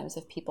all times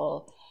of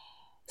people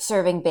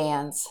serving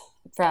bans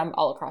from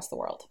all across the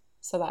world.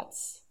 So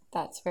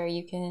that's where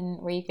you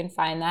can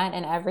find that.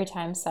 And every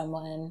time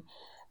someone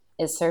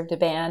is served a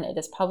ban, it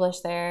is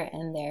published there,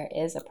 and there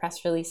is a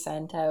press release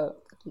sent out.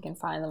 You can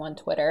find them on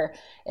Twitter.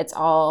 It's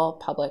all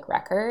public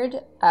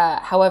record.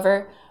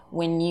 However,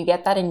 when you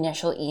get that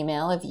initial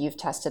email of you've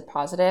tested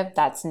positive,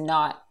 that's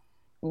not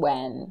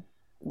when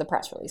the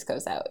press release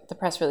goes out. The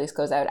press release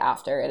goes out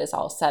after it is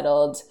all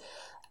settled.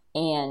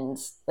 And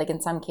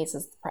in some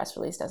cases, the press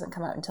release doesn't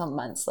come out until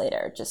months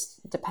later,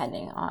 just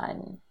depending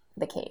on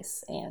the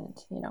case and,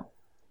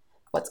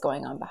 what's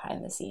going on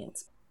behind the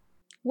scenes.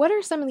 What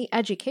are some of the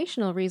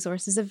educational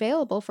resources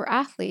available for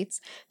athletes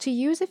to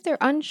use if they're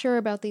unsure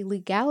about the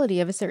legality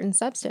of a certain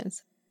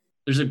substance?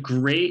 There's a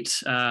great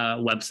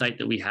website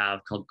that we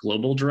have called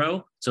Global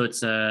Dro. So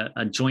it's a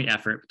joint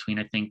effort between,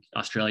 I think,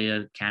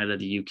 Australia, Canada,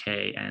 the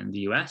UK, and the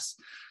US.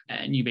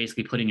 And you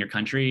basically put in your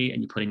country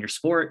and you put in your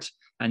sport,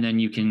 and then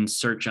you can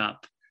search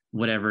up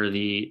whatever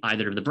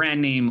either the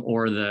brand name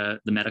or the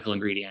medical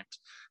ingredient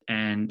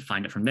and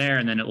find it from there.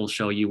 And then it will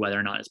show you whether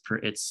or not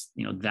it's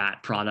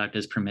that product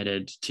is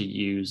permitted to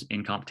use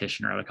in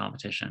competition or out of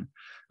competition.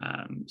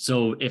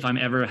 So if I'm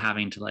ever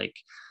having to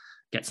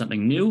get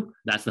something new,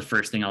 that's the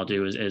first thing I'll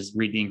do is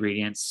read the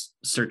ingredients,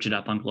 search it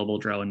up on Global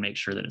Dro, and make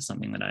sure that it's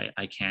something that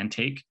I can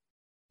take.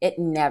 It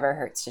never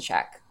hurts to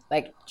check.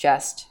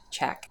 Just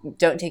check.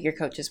 Don't take your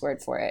coach's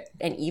word for it.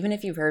 And even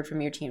if you've heard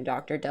from your team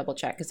doctor, double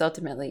check, because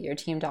ultimately your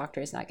team doctor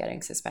is not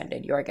getting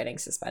suspended. You're getting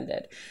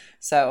suspended.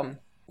 So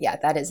yeah,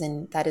 that is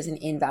an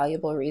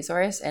invaluable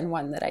resource and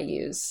one that I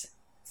use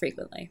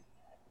frequently.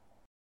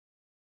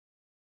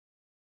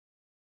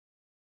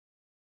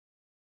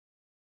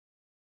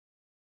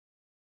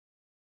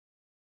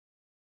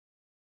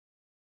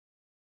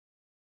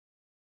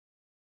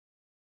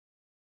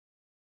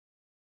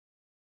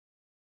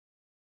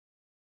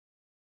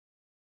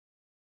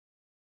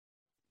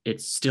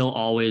 It's still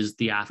always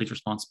the athlete's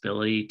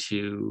responsibility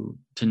to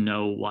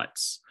know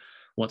what's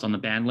on the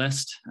ban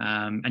list.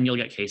 And you'll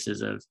get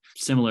cases of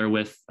similar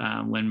with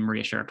when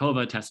Maria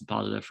Sharapova tested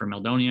positive for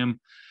meldonium,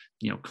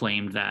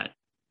 claimed that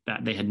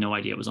they had no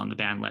idea it was on the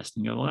ban list.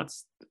 And you go, well,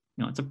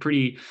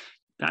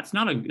 that's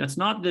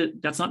not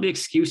the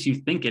excuse you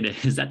think it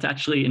is. That's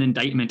actually an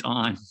indictment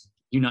on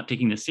you not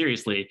taking this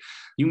seriously.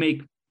 You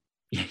make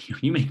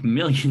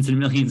millions and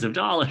millions of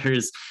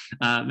dollars.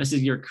 This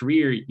is your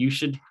career. You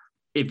should,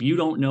 if you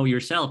don't know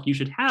yourself, you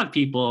should have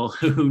people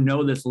who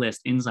know this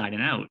list inside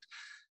and out.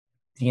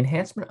 The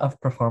enhancement of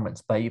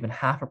performance by even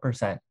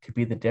 0.5% could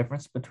be the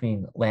difference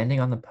between landing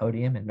on the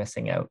podium and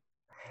missing out.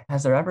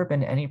 Has there ever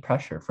been any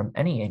pressure from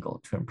any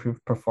angle to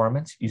improve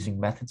performance using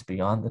methods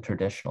beyond the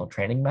traditional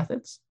training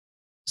methods?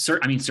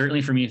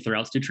 Certainly for me, through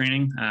altitude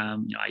training,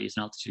 I use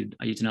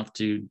an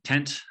altitude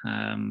tent.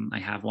 I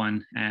have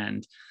one,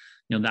 and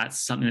that's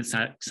something that's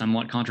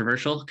somewhat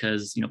controversial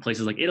because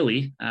places like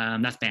Italy,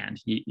 that's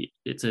banned.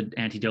 It's an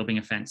anti-doping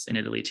offense in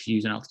Italy to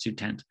use an altitude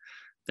tent.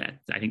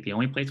 That's, I think, the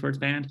only place where it's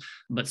banned.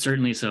 But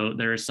certainly, so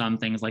there are some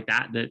things like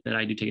that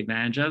I do take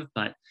advantage of.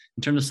 But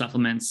in terms of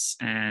supplements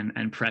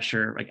and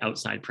pressure, like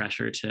outside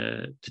pressure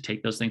to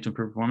take those things to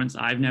improve performance,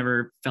 I've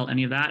never felt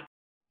any of that.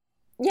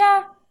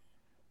 Yeah,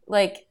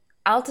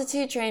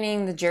 altitude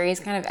training, the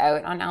jury's kind of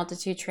out on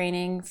altitude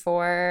training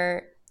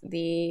for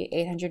the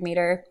 800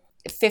 meter.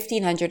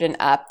 1500 and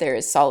up, there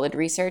is solid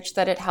research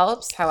that it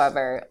helps.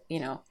 However,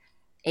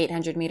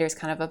 800 meters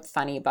kind of a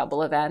funny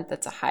bubble event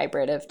that's a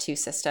hybrid of two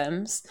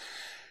systems.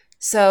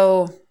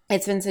 So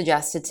it's been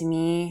suggested to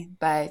me,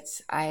 but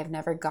I have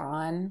never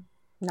gone.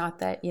 Not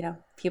that,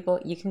 people,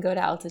 you can go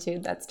to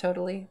altitude. That's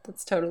totally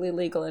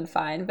legal and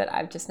fine, but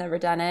I've just never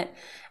done it.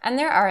 And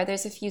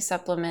there's a few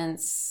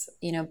supplements,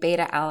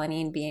 beta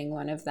alanine being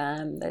one of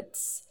them.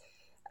 That's,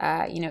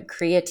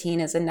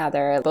 creatine is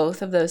another.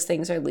 Both of those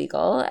things are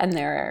legal, and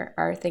there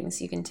are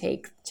things you can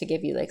take to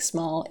give you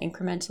small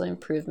incremental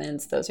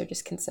improvements. Those are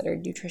just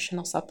considered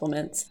nutritional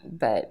supplements,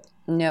 but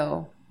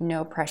no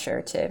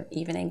pressure to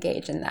even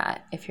engage in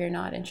that if you're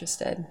not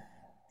interested.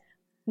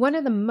 One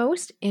of the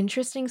most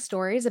interesting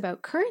stories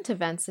about current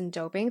events in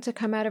doping to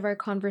come out of our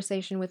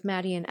conversation with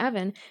Maddie and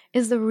Evan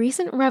is the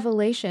recent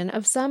revelation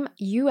of some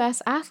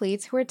U.S.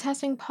 athletes who are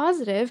testing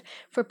positive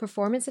for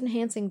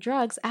performance-enhancing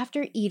drugs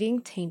after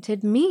eating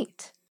tainted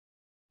meat.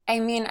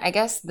 I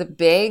guess the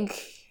big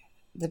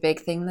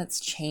thing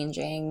that's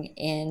changing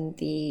in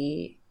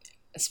the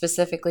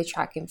specifically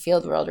track and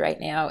field world right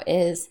now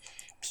is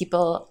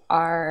people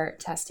are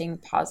testing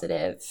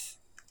positive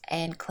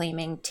and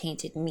claiming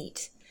tainted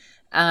meat.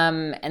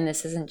 And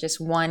this isn't just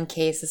one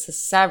case, this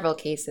is several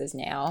cases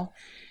now.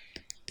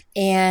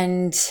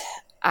 And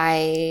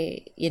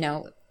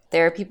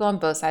there are people on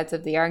both sides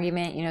of the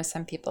argument.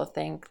 Some people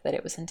think that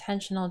it was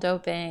intentional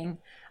doping.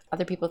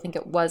 Other people think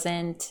it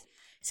wasn't.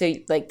 So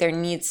there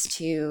needs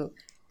to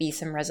be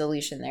some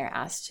resolution there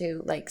as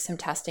to some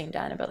testing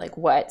done about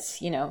what,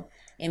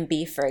 in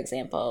beef, for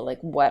example,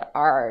 what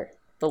are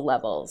the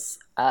levels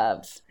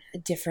of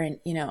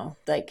different,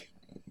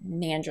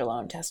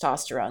 nandrolone,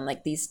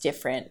 testosterone, these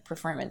different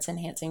performance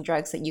enhancing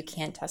drugs that you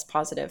can test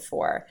positive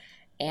for,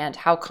 and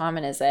how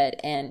common is it,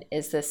 and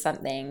is this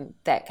something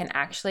that can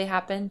actually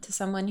happen to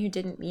someone who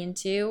didn't mean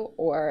to,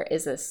 or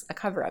is this a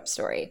cover-up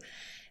story?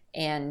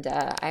 And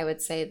I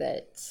would say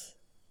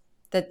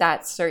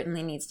that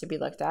certainly needs to be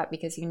looked at,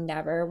 because you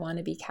never want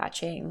to be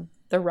catching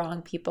the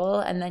wrong people,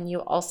 and then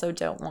you also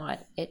don't want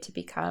it to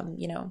become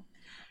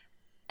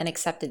an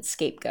accepted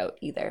scapegoat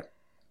either.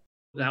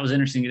 That was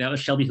interesting. That was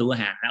Shelby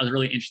Houlihan. That was a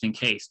really interesting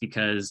case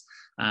because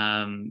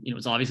it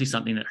was obviously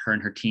something that her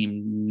and her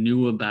team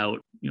knew about,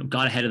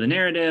 got ahead of the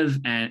narrative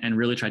and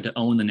really tried to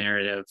own the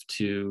narrative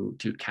to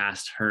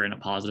cast her in a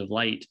positive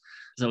light.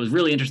 So it was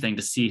really interesting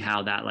to see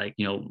how that,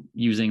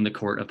 using the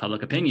court of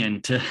public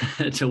opinion to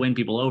to win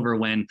people over,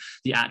 when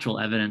the actual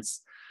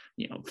evidence,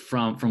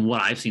 from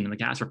what I've seen in the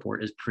CAS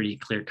report, is pretty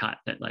clear cut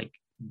that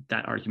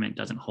that argument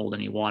doesn't hold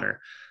any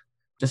water.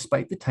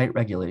 Despite the tight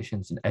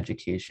regulations and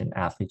education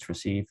athletes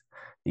receive,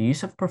 the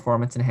use of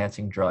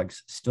performance-enhancing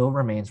drugs still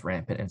remains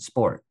rampant in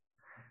sport.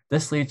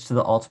 This leads to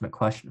the ultimate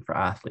question for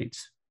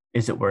athletes.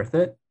 Is it worth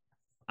it?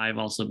 I've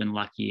also been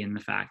lucky in the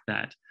fact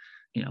that,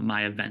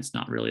 my event's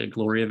not really a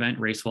glory event.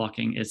 Race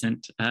walking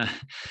isn't an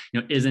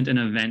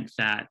event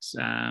that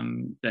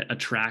that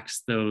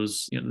attracts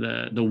those,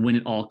 the win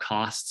at all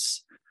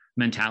costs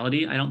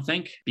mentality, I don't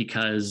think,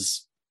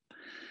 because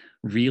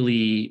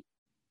really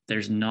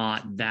there's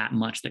not that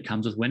much that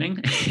comes with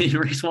winning in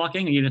race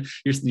walking.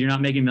 You're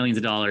not making millions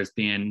of dollars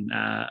being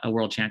a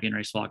world champion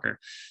race walker.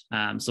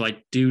 So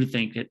I do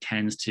think it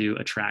tends to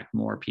attract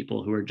more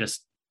people who are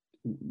just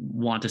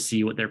want to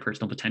see what their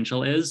personal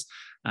potential is,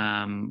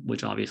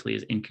 which obviously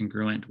is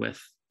incongruent with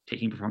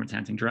taking performance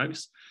enhancing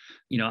drugs.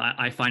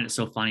 I find it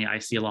so funny. I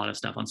see a lot of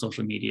stuff on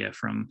social media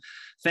from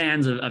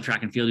fans of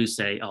track and field who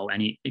say, "Oh,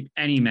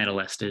 any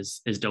medalist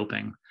is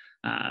doping."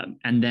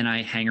 And then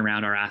I hang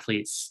around our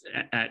athletes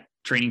at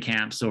training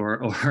camps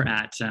or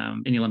at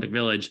in the Olympic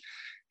Village.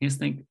 I just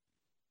think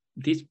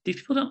these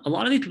people a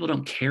lot of these people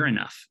don't care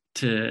enough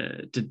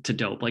to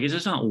dope. It's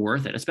just not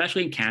worth it,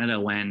 especially in Canada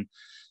when,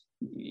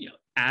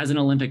 as an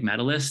Olympic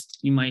medalist,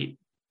 you might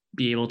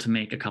be able to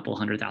make a couple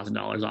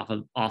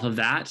 $100,000 off of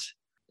that.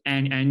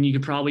 And you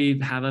could probably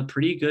have a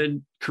pretty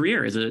good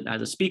career as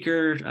a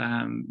speaker,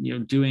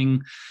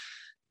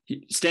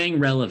 staying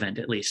relevant,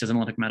 at least as an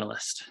Olympic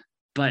medalist.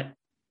 But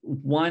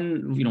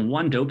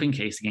one doping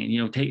case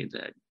again,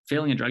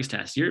 failing a drugs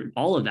test,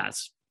 all of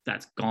that's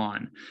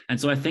gone. And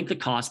so I think the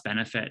cost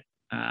benefit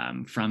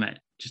from it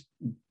just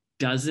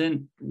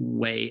doesn't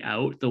weigh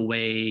out the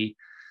way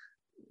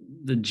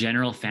the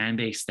general fan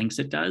base thinks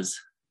it does.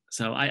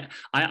 So I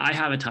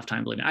have a tough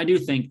time believing it. I do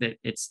think that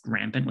it's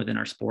rampant within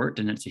our sport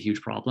and it's a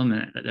huge problem.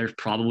 And there's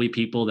probably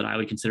people that I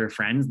would consider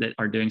friends that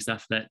are doing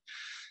stuff that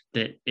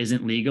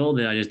isn't legal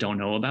that I just don't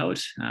know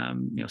about.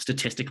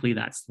 Statistically,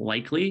 that's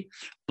likely,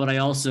 but I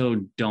also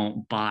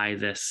don't buy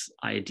this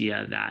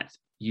idea that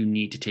you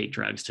need to take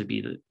drugs to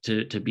be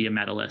to be a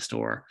medalist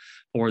or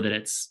that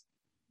it's,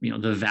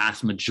 the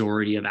vast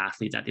majority of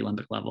athletes at the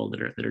Olympic level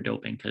that are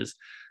doping, because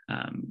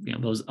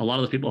a lot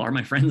of those people are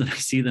my friends and I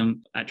see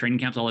them at training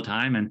camps all the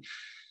time, and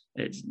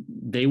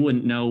they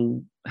wouldn't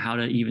know how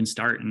to even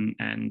start.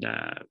 And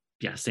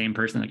same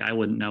person, I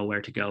wouldn't know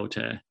where to go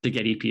to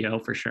get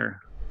EPO for sure.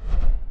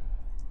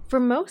 For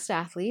most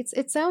athletes,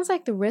 it sounds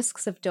like the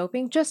risks of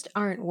doping just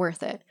aren't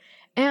worth it.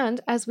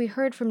 And as we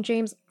heard from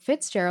James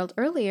Fitzgerald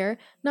earlier,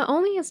 not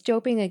only is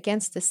doping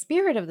against the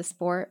spirit of the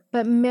sport,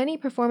 but many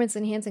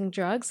performance-enhancing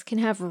drugs can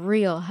have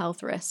real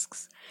health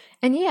risks.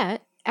 And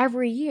yet,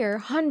 every year,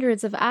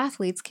 hundreds of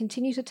athletes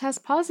continue to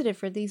test positive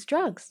for these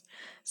drugs.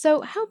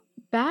 So how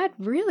bad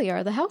really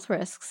are the health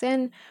risks?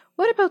 And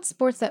what about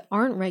sports that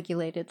aren't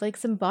regulated, like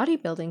some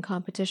bodybuilding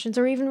competitions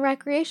or even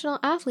recreational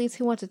athletes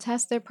who want to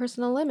test their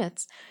personal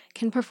limits?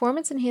 Can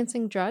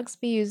performance-enhancing drugs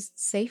be used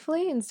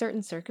safely in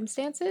certain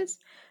circumstances?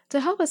 To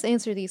help us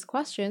answer these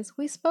questions,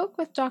 we spoke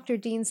with Dr.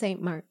 Dean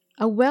St. Mart,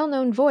 a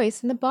well-known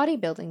voice in the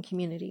bodybuilding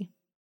community.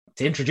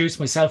 To introduce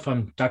myself,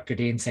 I'm Dr.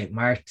 Dean St.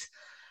 Mart.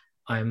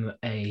 I'm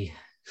a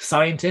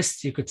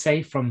scientist, you could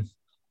say, from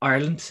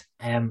Ireland.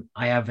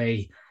 I have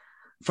a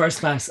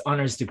first-class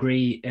honours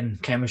degree in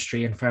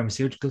chemistry and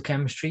pharmaceutical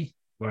chemistry,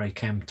 where I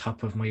came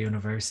top of my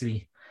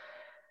university.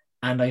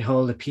 And I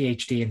hold a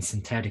PhD in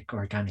synthetic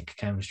organic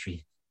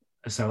chemistry.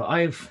 So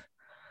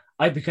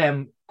I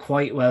became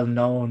quite well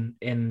known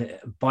in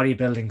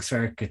bodybuilding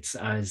circuits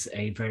as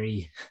a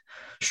very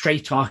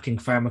straight-talking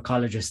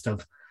pharmacologist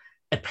of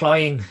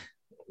applying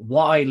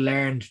what I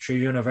learned through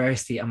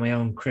university and my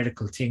own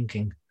critical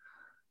thinking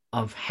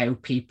of how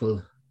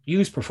people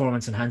use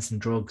performance-enhancing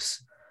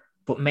drugs,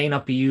 but may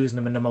not be using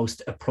them in the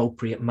most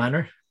appropriate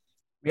manner.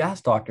 We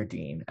asked Dr.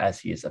 Dean,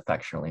 as he is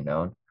affectionately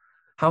known,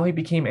 how he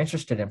became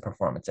interested in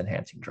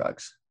performance-enhancing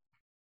drugs.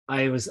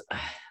 I was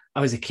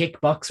a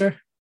kickboxer,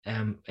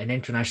 an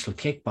international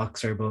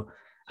kickboxer, but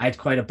I had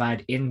quite a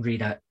bad injury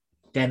that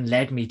then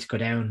led me to go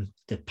down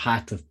the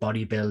path of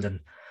bodybuilding,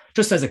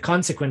 just as a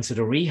consequence of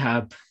the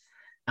rehab,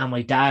 and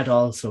my dad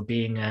also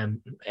being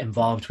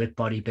involved with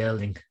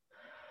bodybuilding.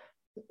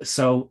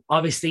 So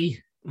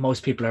obviously,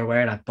 most people are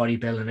aware that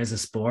bodybuilding is a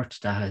sport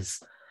that has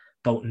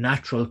both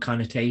natural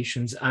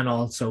connotations and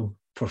also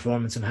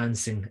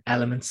performance-enhancing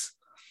elements.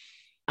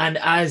 And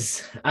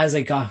as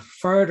I got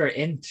further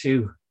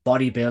into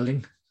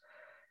bodybuilding,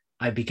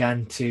 I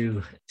began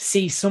to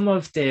see some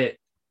of the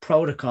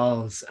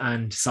protocols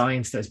and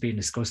science that has been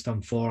discussed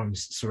on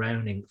forums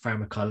surrounding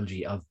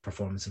pharmacology of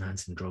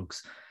performance-enhancing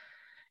drugs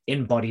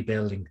in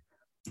bodybuilding.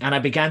 And I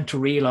began to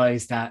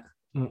realize that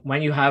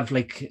when you have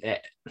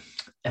like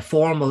a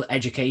formal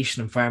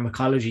education in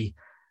pharmacology,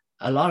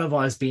 a lot of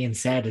what is being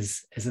said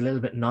is a little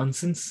bit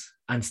nonsense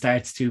and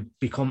starts to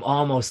become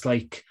almost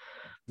like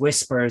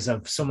whispers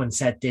of someone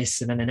said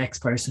this, and then the next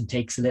person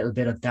takes a little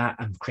bit of that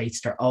and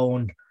creates their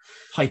own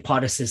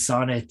hypothesis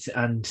on it.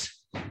 And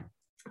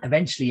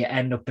eventually you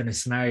end up in a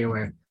scenario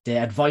where the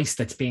advice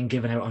that's being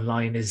given out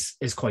online is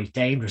quite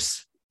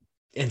dangerous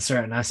in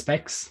certain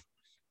aspects.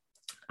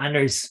 And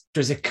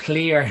there's a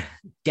clear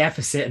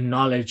deficit in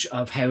knowledge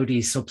of how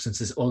these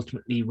substances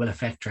ultimately will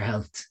affect your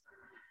health.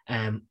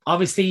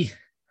 Obviously,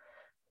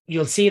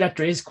 you'll see that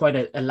there is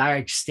quite a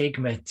large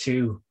stigma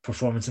to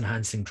performance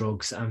enhancing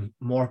drugs, and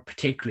more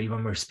particularly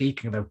when we're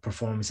speaking about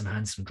performance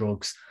enhancing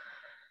drugs,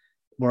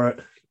 we're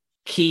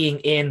keying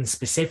in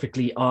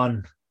specifically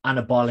on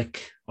anabolic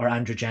or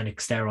androgenic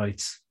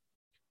steroids.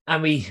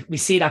 And we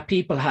see that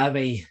people have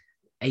a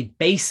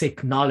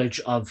basic knowledge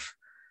of,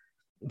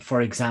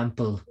 for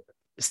example,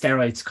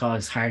 steroids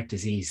cause heart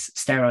disease,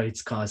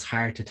 steroids cause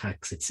heart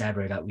attacks,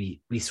 etc. That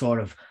we sort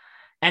of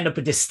end up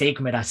with this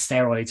stigma that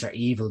steroids are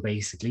evil,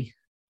 basically.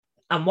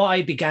 And what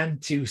I began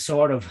to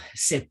sort of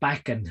sit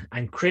back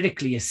and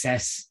critically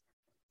assess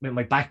with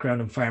my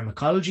background in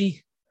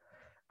pharmacology,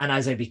 and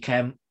as I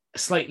became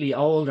slightly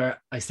older,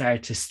 I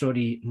started to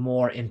study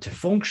more into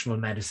functional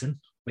medicine,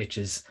 which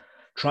is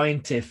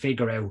trying to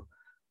figure out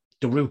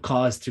the root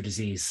cause to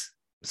disease.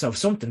 So if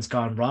something's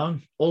gone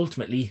wrong,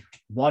 ultimately,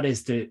 what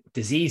is the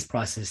disease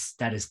process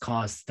that has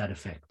caused that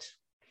effect?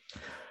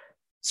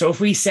 So if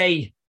we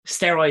say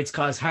steroids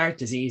cause heart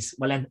disease,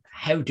 well, then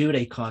how do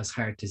they cause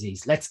heart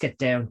disease? Let's get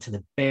down to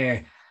the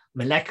bare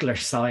molecular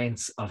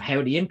science of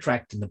how they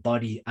interact in the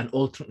body and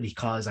ultimately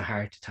cause a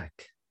heart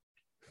attack.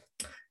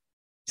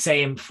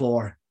 Same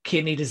for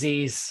kidney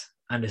disease,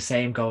 and the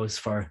same goes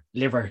for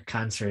liver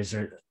cancers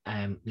or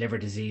liver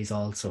disease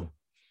also.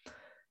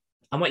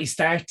 And what you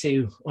start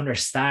to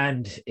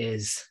understand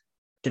is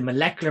the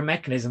molecular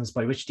mechanisms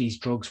by which these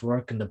drugs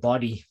work in the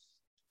body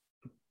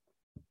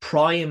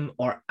prime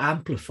or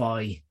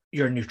amplify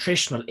your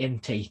nutritional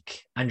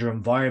intake and your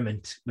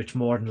environment, which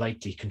more than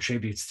likely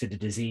contributes to the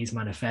disease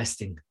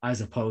manifesting,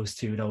 as opposed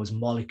to those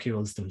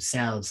molecules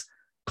themselves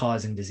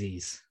causing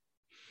disease.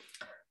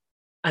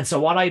 And so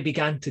what I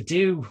began to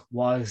do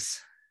was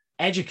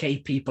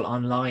educate people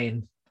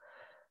online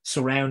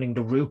surrounding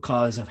the root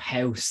cause of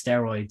how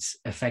steroids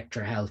affect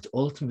your health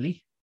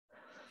ultimately,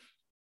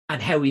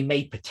 and how we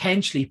may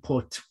potentially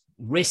put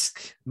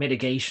risk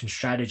mitigation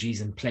strategies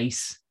in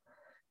place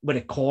with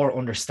a core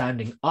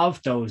understanding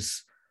of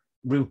those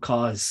root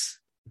cause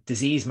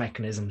disease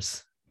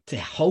mechanisms to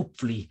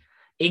hopefully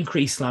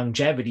increase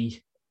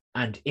longevity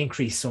and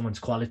increase someone's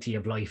quality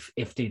of life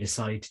if they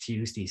decide to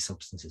use these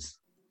substances.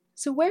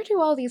 So where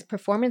do all these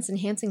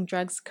performance-enhancing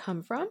drugs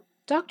come from?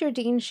 Dr.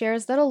 Dean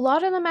shares that a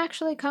lot of them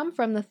actually come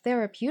from the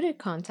therapeutic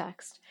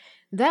context.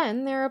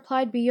 Then they're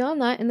applied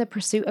beyond that in the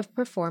pursuit of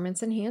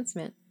performance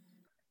enhancement.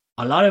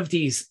 A lot of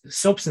these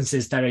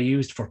substances that are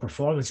used for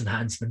performance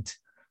enhancement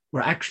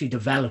were actually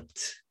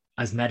developed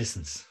as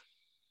medicines.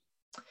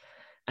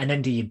 And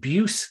then the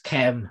abuse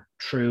came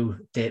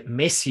through the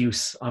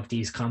misuse of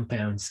these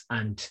compounds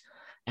and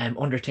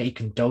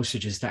undertaking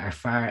dosages that are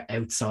far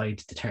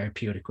outside the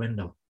therapeutic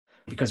window.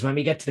 Because when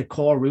we get to the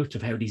core root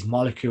of how these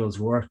molecules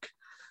work,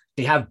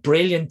 they have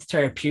brilliant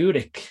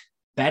therapeutic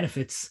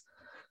benefits,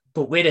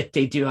 but with it,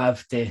 they do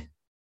have the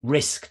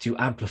risk to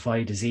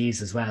amplify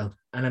disease as well.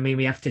 And I mean,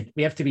 we have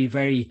to be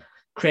very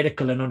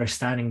critical in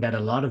understanding that a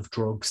lot of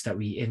drugs that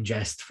we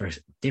ingest for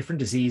different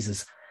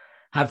diseases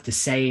have the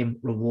same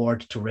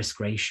reward to risk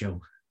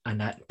ratio,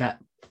 and that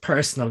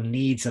personal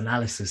needs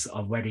analysis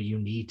of whether you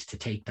need to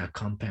take that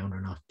compound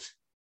or not.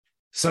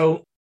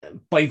 So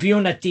by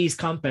viewing that these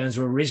compounds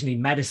were originally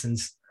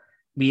medicines,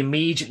 we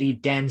immediately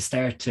then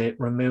start to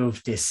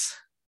remove this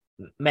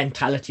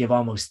mentality of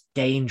almost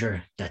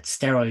danger that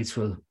steroids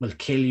will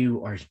kill you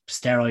or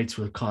steroids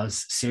will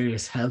cause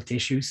serious health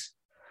issues.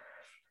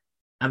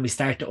 And we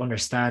start to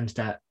understand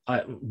that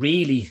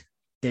really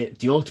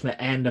the ultimate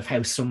end of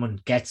how someone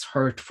gets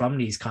hurt from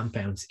these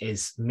compounds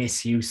is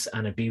misuse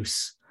and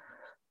abuse,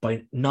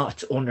 by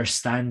not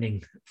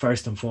understanding,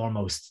 first and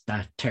foremost,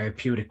 that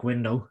therapeutic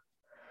window.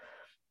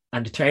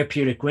 And the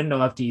therapeutic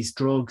window of these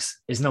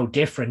drugs is no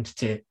different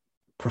to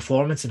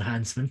performance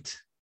enhancement.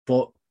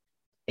 But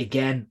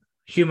again,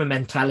 human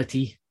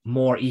mentality,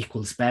 more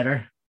equals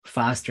better,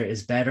 faster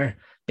is better,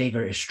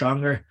 bigger is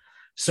stronger.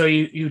 So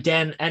you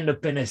then end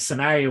up in a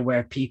scenario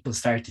where people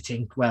start to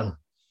think, well,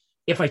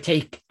 if I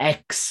take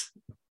X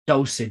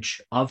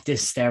dosage of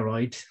this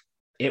steroid,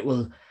 it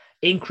will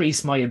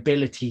increase my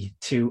ability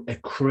to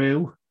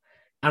accrue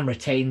and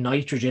retain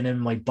nitrogen in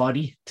my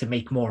body to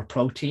make more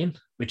protein,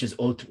 which is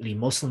ultimately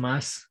muscle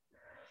mass.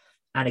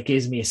 And it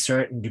gives me a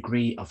certain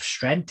degree of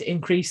strength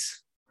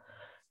increase.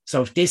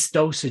 So if this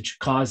dosage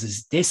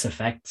causes this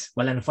effect,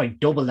 well, then if I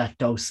double that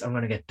dose, I'm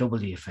going to get double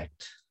the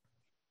effect.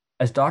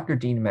 As Dr.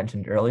 Dean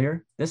mentioned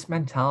earlier, this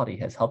mentality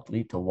has helped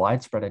lead to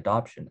widespread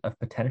adoption of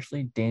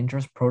potentially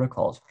dangerous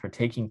protocols for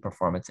taking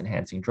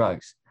performance-enhancing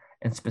drugs,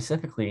 and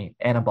specifically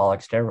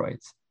anabolic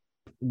steroids.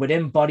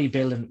 within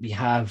bodybuilding, we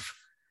have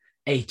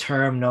a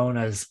term known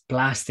as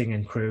blasting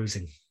and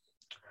cruising.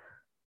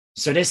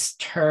 So this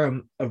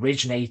term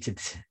originated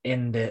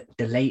in the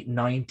late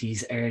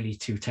 90s, early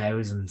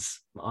 2000s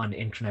on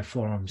internet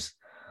forums.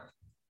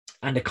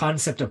 And the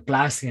concept of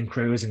blasting and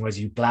cruising was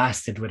you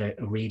blasted with a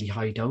really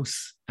high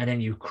dose, and then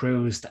you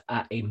cruised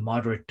at a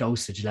moderate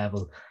dosage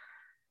level.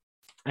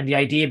 And the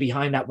idea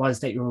behind that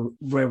was that you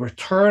were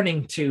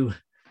returning to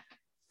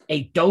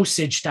a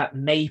dosage that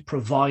may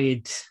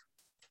provide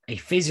a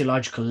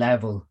physiological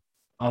level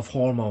of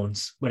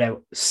hormones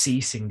without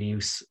ceasing the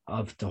use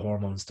of the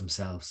hormones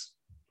themselves.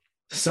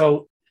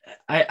 So,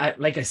 I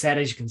like I said,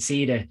 as you can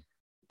see,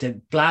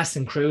 the blast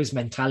and cruise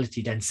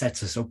mentality then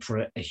sets us up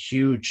for a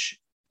huge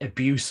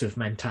abusive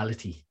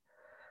mentality,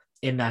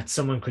 in that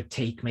someone could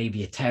take maybe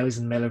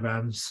 1,000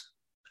 milligrams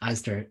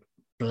as their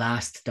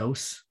blast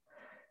dose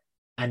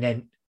and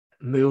then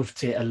move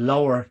to a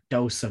lower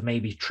dose of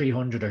maybe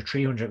 300 or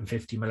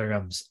 350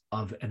 milligrams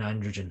of an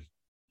androgen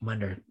when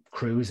they're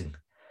cruising.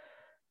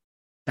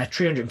 That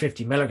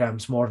 350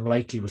 milligrams more than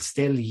likely will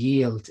still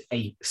yield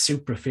a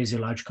super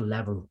physiological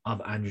level of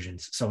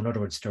androgens. So in other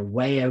words, they're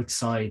way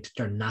outside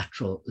their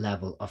natural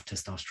level of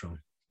testosterone.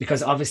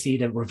 Because obviously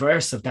the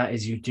reverse of that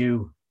is you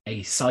do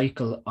a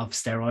cycle of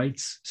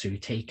steroids. So you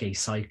take a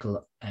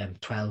cycle,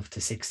 12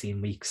 to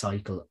 16 week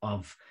cycle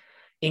of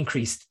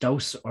increased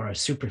dose or a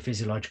super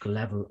physiological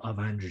level of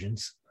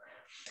androgens.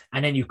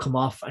 And then you come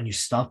off and you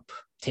stop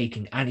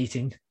taking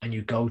anything and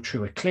you go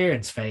through a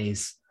clearance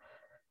phase,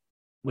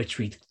 which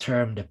we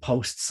term the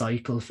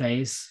post-cycle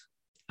phase.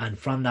 And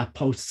from that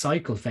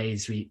post-cycle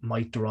phase, we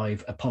might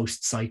derive a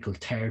post-cycle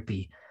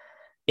therapy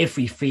if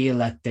we feel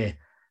that the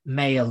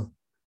male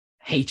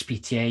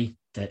HPTA,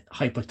 the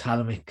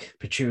hypothalamic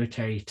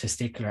pituitary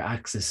testicular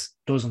axis,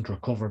 doesn't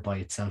recover by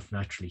itself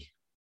naturally.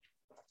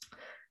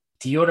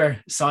 The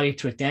other side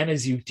to it then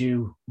is you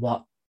do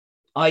what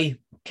I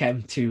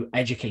came to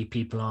educate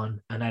people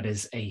on, and that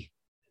is a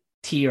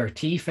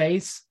TRT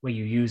phase, where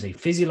you use a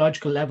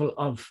physiological level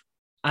of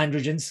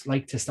androgens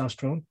like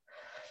testosterone,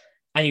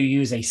 and you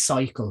use a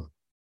cycle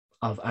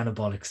of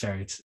anabolic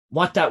steroids.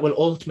 What that will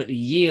ultimately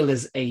yield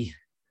is a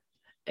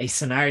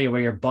scenario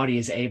where your body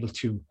is able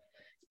to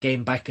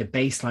gain back a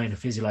baseline of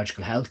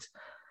physiological health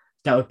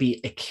that would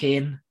be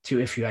akin to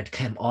if you had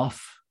come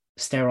off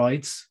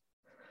steroids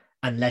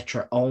and let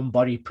your own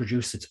body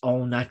produce its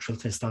own natural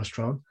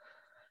testosterone.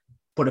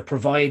 But it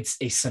provides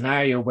a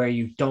scenario where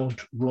you don't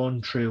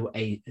run through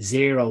a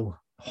zero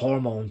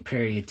hormone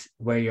period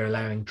where you're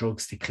allowing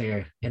drugs to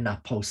clear in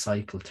that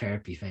post-cycle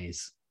therapy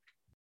phase.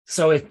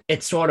 So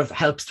it sort of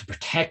helps to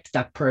protect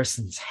that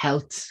person's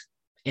health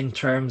in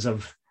terms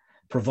of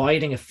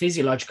providing a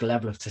physiological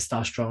level of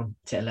testosterone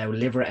to allow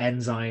liver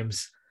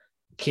enzymes,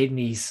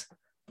 kidneys,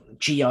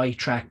 GI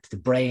tract, the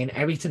brain,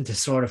 everything to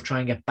sort of try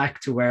and get back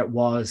to where it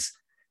was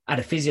at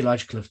a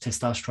physiological of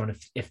testosterone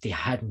if they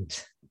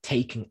hadn't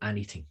taken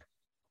anything.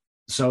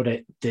 So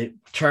the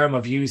term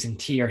of using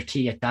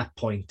TRT at that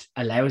point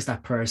allows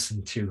that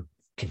person to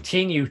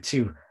continue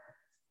to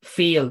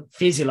feel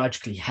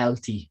physiologically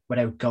healthy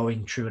without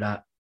going through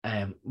that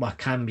what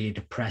can be a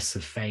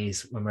depressive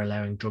phase when we're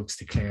allowing drugs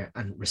to clear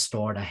and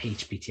restore that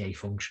HPTA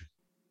function.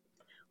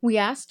 We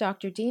asked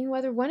Dr. Dean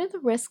whether one of the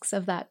risks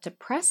of that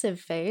depressive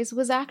phase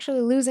was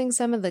actually losing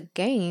some of the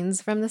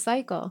gains from the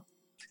cycle.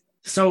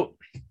 So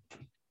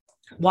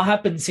what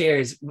happens here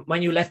is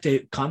when you let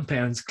the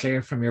compounds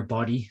clear from your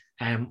body,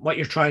 what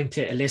you're trying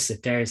to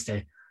elicit there is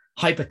the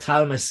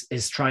hypothalamus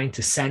is trying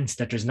to sense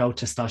that there's no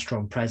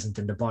testosterone present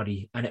in the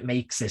body, and it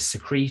makes a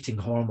secreting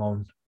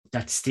hormone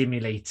that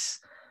stimulates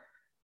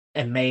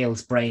a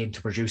male's brain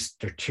to produce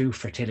their two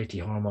fertility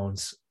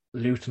hormones,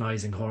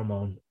 luteinizing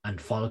hormone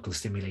and follicle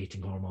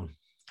stimulating hormone.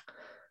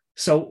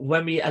 So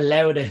when we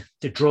allow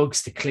the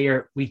drugs to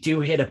clear, we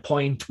do hit a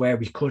point where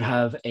we could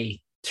have a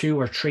 2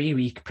 or 3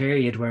 week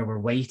period where we're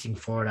waiting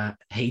for that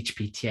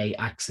HPTA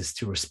axis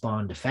to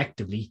respond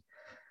effectively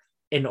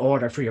in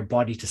order for your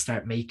body to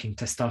start making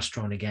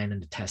testosterone again in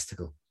the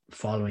testicle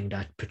following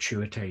that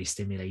pituitary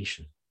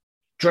stimulation.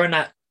 During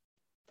that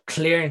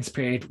clearance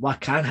period, what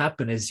can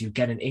happen is you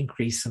get an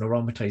increase in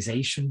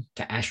aromatization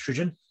to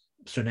estrogen.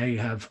 So now you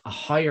have a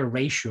higher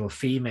ratio of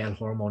female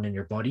hormone in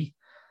your body,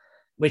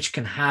 which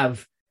can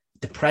have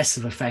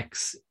depressive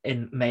effects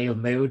in male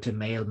mood and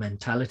male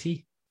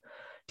mentality.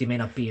 They may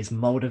not be as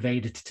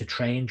motivated to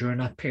train during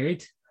that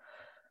period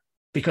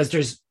because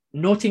there's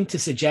nothing to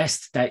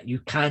suggest that you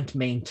can't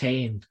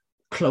maintain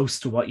close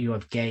to what you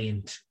have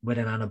gained with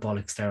an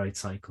anabolic steroid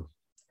cycle.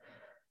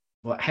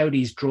 But how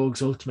these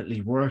drugs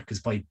ultimately work is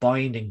by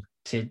binding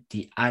to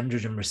the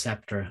androgen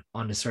receptor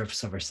on the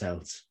surface of our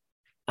cells.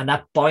 And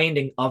that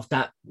binding of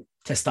that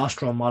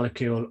testosterone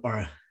molecule,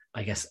 or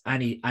I guess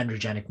any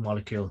androgenic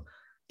molecule,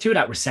 to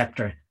that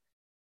receptor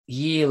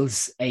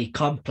yields a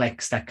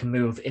complex that can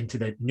move into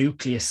the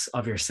nucleus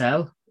of your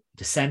cell,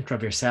 the center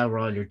of your cell where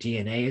all your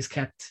DNA is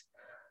kept,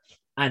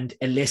 and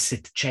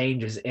elicit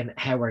changes in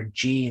how our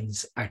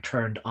genes are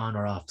turned on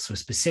or off. So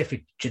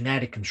specific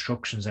genetic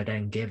instructions are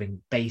then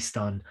given based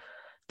on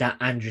that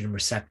androgen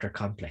receptor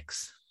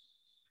complex.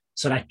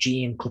 So that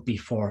gene could be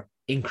for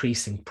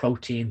increasing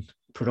protein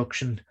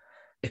production.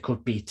 It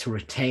could be to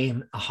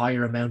retain a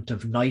higher amount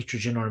of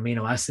nitrogen or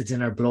amino acids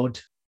in our blood.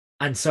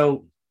 And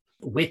so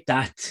with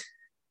that,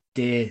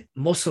 the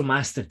muscle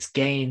mass that's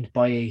gained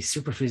by a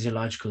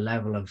supraphysiological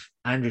level of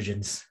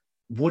androgens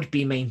would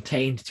be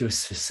maintained to a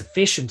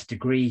sufficient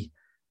degree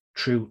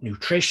through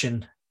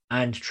nutrition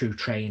and through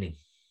training.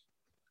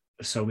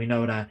 So we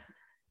know that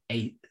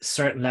a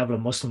certain level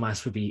of muscle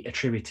mass would be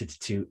attributed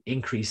to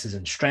increases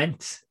in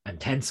strength and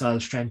tensile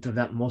strength of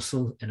that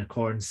muscle in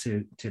accordance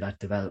to that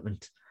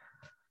development.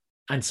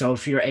 And so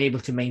if you're able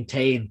to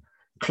maintain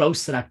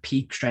close to that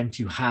peak strength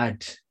you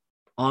had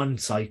on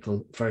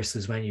cycle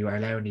versus when you are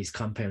allowing these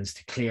compounds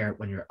to clear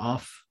when you're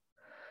off,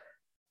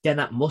 then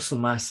that muscle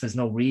mass has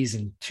no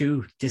reason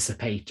to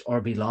dissipate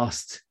or be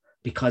lost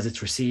because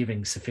it's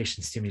receiving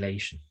sufficient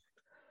stimulation.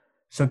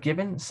 So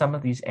given some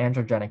of these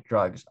androgenic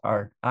drugs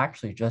are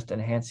actually just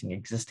enhancing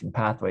existing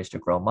pathways to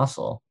grow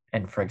muscle,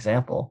 and for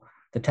example,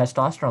 the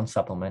testosterone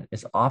supplement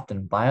is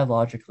often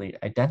biologically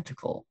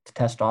identical to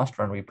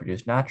testosterone we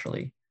produce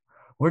naturally,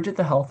 where did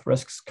the health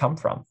risks come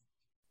from?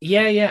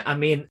 Yeah. I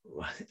mean,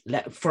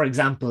 for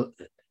example,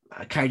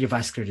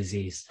 cardiovascular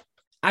disease.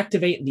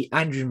 Activating the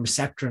androgen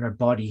receptor in our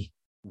body,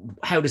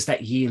 how does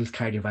that yield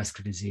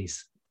cardiovascular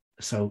disease?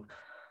 So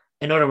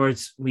in other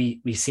words, we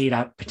see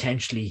that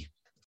potentially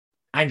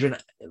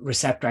androgen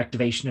receptor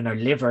activation in our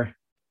liver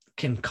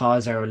can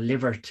cause our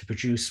liver to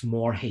produce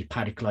more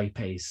hepatic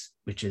lipase,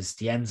 which is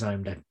the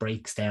enzyme that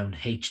breaks down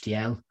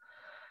HDL,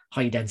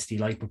 high density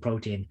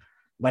lipoprotein.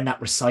 When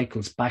that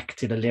recycles back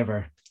to the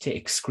liver to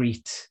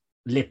excrete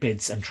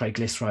lipids and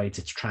triglycerides,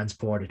 it's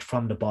transported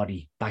from the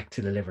body back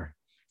to the liver.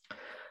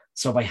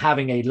 So by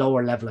having a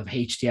lower level of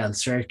HDL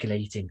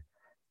circulating,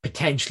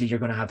 potentially you're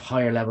going to have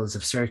higher levels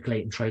of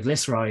circulating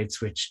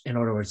triglycerides, which in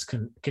other words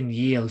can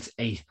yield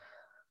a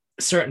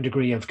certain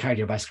degree of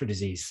cardiovascular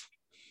disease.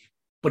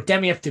 But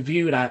then we have to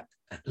view that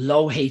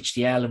low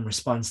HDL in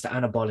response to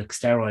anabolic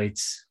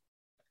steroids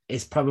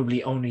is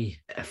probably only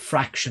a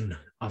fraction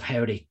of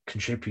how they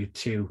contribute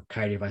to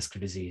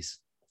cardiovascular disease.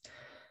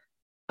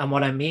 And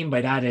what I mean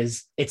by that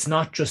is it's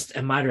not just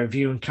a matter of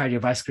viewing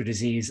cardiovascular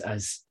disease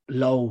as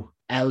low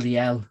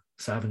LDL,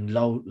 so having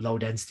low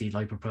density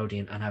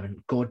lipoprotein and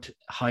having good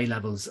high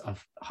levels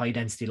of high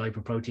density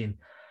lipoprotein.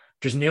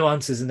 There's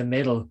nuances in the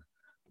middle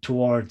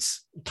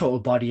towards total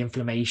body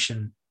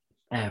inflammation,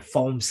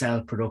 foam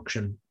cell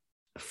production,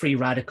 free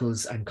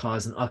radicals, and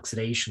causing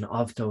oxidation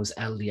of those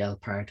LDL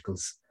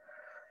particles.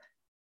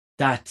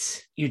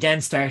 That you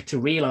then start to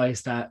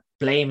realize that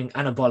blaming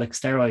anabolic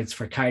steroids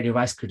for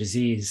cardiovascular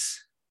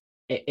disease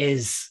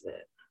is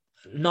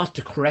not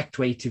the correct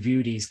way to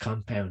view these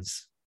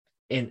compounds.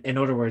 In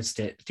other words,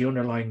 the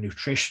underlying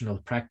nutritional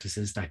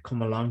practices that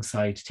come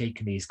alongside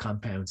taking these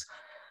compounds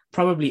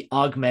probably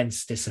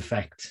augments this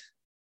effect.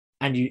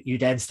 And you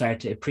then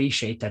start to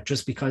appreciate that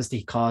just because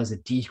they cause a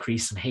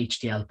decrease in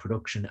HDL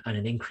production and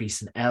an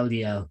increase in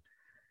LDL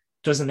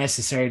doesn't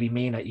necessarily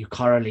mean that you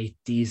correlate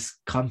these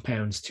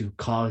compounds to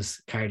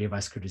cause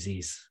cardiovascular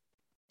disease.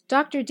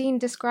 Dr. Dean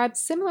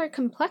describes similar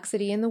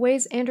complexity in the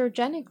ways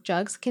androgenic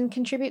drugs can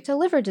contribute to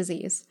liver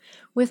disease.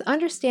 With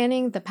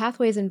understanding the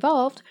pathways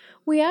involved,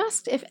 we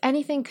asked if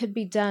anything could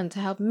be done to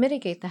help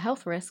mitigate the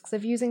health risks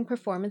of using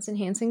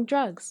performance-enhancing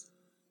drugs.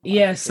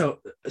 Yeah, so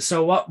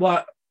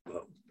what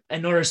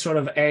another sort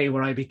of area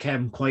where I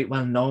became quite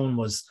well known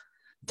was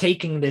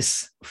taking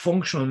this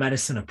functional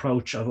medicine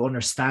approach of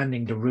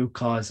understanding the root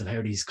cause of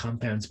how these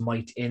compounds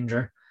might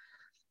injure.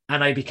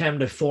 And I became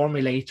the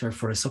formulator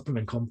for a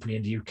supplement company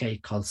in the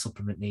UK called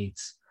Supplement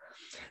Needs.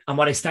 And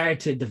what I started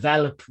to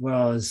develop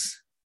was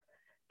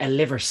a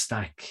liver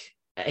stack,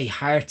 a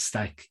heart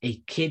stack, a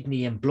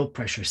kidney and blood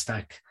pressure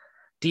stack.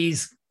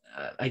 These,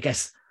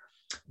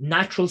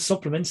 natural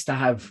supplements that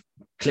have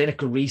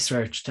clinical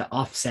research to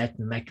offset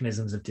the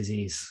mechanisms of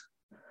disease,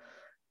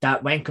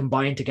 that when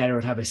combined together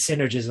would have a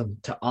synergism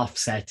to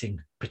offsetting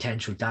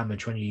potential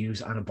damage when you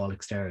use anabolic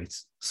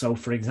steroids. So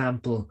for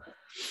example,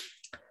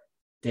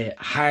 the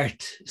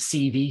heart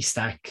CV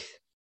stack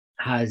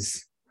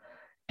has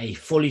a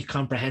fully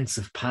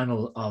comprehensive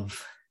panel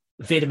of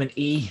vitamin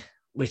E,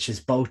 which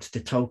is both the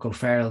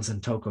tocopherols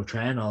and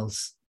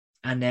tocotrienols.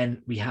 And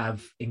then we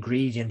have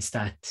ingredients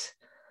that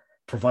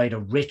provide a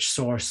rich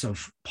source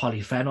of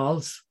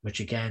polyphenols, which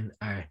again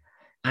are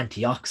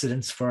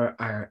antioxidants for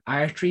our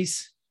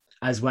arteries,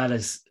 as well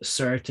as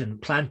certain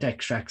plant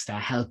extracts that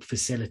help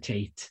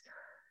facilitate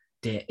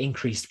the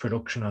increased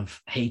production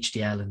of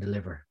HDL in the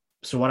liver.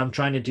 So what I'm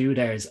trying to do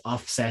there is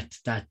offset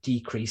that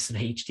decrease in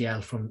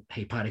HDL from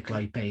hepatic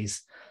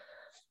lipase.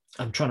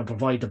 I'm trying to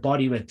provide the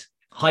body with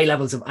high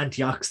levels of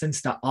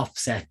antioxidants that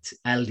offset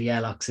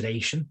LDL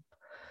oxidation.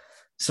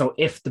 So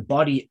if the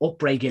body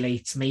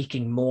upregulates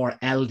making more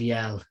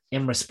LDL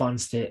in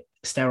response to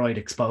steroid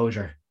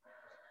exposure,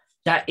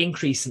 that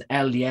increase in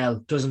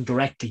LDL doesn't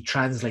directly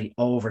translate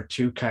over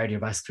to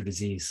cardiovascular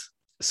disease.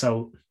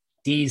 So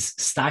these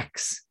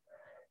stacks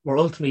were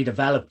ultimately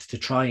developed to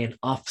try and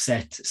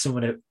offset some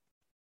of the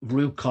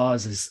root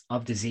causes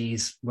of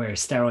disease where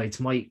steroids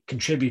might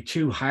contribute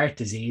to heart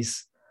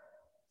disease.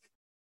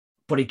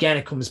 But again,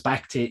 it comes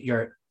back to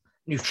your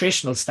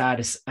nutritional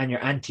status and your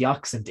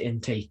antioxidant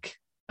intake,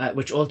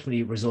 which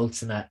ultimately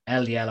results in that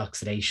LDL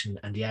oxidation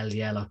and the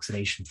LDL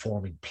oxidation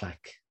forming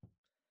plaque.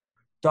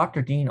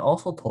 Dr. Dean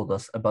also told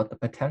us about the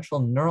potential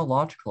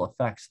neurological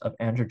effects of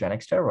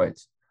androgenic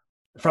steroids.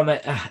 From a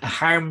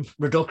harm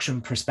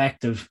reduction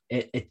perspective,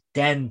 it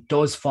then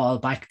does fall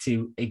back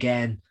to,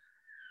 again,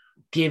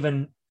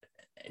 given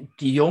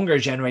the younger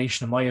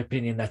generation, in my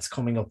opinion, that's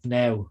coming up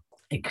now,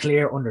 a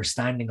clear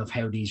understanding of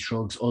how these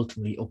drugs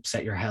ultimately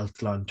upset your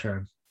health long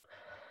term.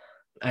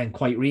 And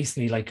quite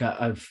recently, like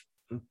I've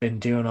been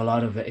doing a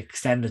lot of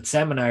extended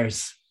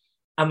seminars,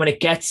 and when it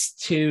gets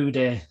to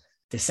the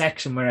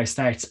section where I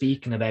start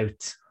speaking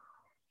about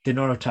the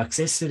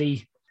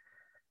neurotoxicity,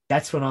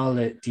 that's when all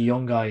the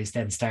young guys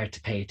then start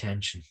to pay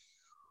attention,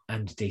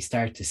 and they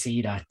start to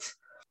see that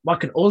what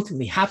can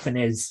ultimately happen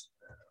is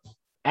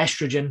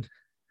estrogen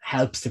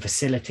helps to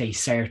facilitate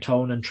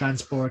serotonin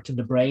transport in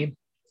the brain.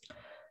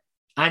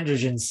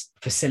 Androgens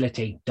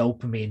facilitate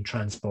dopamine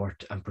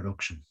transport and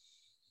production.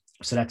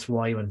 So that's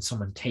why when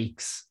someone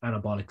takes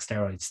anabolic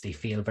steroids, they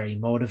feel very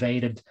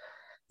motivated,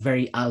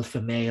 very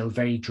alpha male,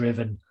 very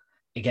driven,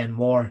 again,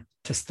 more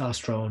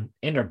testosterone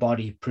in their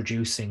body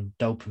producing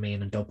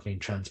dopamine and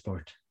dopamine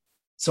transport.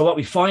 So what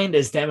we find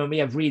is then when we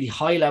have really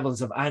high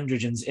levels of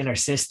androgens in our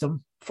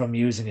system from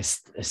using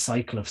a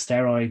cycle of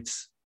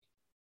steroids,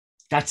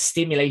 that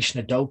stimulation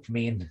of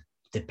dopamine,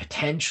 the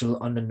potential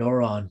on the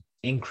neuron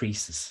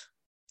increases.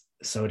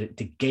 So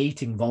the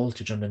gating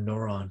voltage on the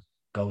neuron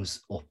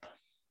goes up.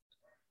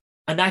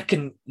 And that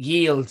can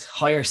yield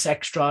higher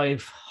sex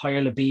drive,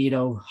 higher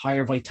libido,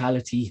 higher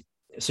vitality.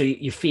 So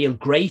you feel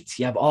great,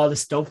 you have all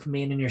this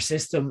dopamine in your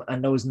system,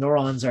 and those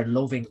neurons are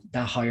loving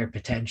that higher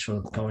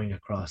potential going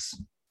across.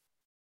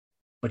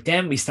 But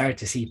then we start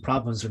to see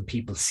problems when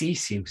people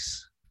cease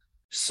use.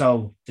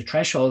 So the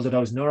threshold of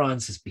those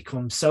neurons has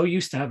become so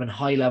used to having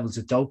high levels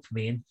of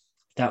dopamine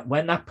that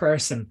when that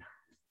person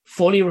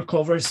fully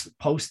recovers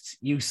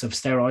post-use of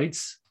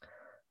steroids,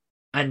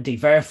 and they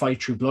verify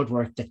through blood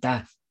work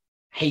that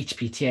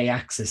HPTA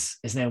axis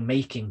is now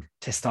making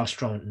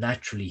testosterone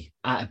naturally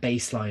at a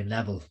baseline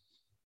level,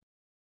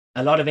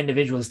 a lot of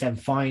individuals then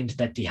find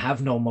that they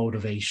have no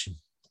motivation,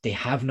 they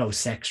have no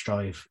sex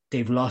drive,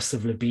 they've loss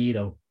of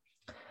libido.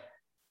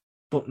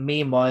 But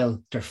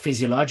meanwhile, their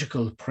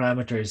physiological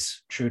parameters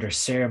through their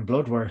serum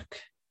blood work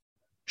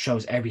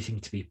shows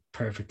everything to be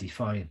perfectly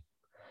fine.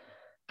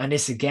 And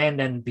this again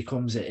then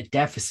becomes a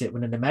deficit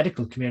within the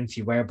medical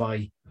community,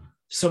 whereby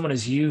someone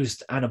has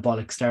used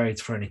anabolic steroids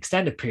for an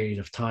extended period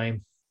of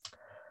time,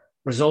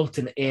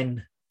 resulting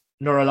in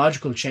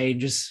neurological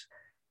changes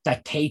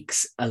that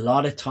takes a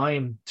lot of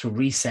time to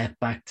reset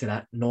back to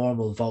that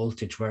normal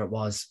voltage where it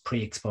was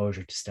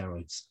pre-exposure to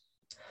steroids.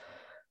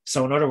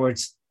 So in other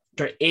words,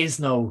 there is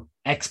no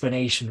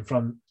explanation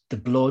from the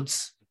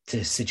bloods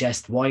to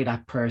suggest why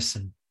that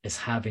person is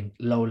having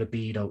low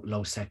libido,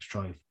 low sex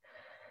drive.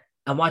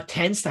 And what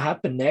tends to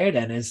happen there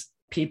then is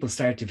people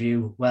start to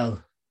view,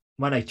 well,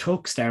 when I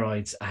took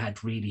steroids, I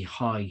had really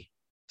high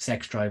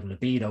sex drive and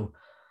libido,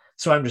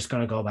 so I'm just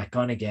going to go back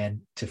on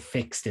again to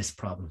fix this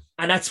problem.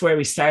 And that's where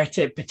we start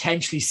to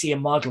potentially see a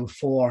model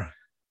for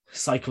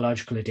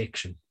psychological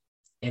addiction,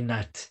 in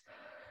that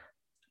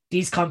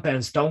these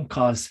compounds don't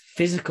cause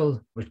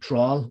physical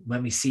withdrawal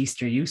when we cease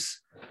their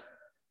use.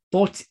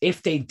 But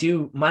if they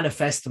do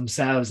manifest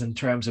themselves in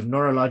terms of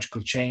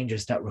neurological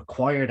changes that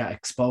require that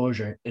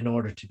exposure in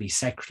order to be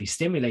sexually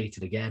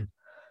stimulated again,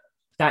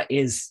 that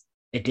is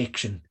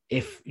addiction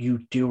if you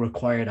do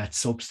require that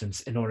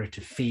substance in order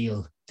to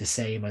feel the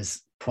same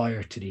as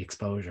prior to the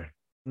exposure.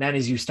 And then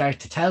as you start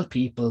to tell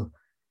people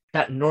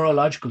that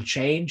neurological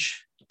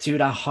change to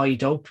that high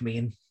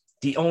dopamine,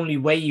 the only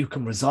way you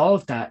can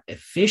resolve that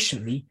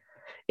efficiently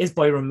is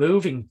by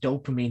removing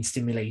dopamine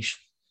stimulation.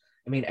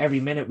 I mean, every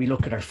minute we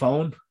look at our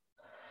phone,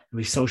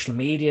 we have social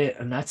media,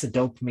 and that's a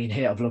dopamine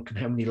hit of looking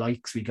how many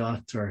likes we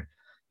got, or,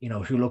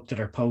 who looked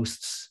at our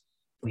posts.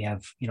 We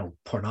have,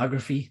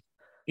 pornography.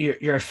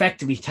 You're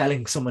effectively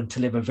telling someone to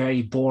live a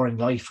very boring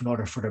life in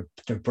order for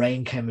their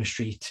brain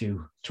chemistry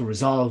to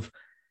resolve.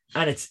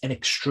 And it's an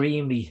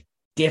extremely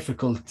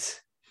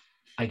difficult,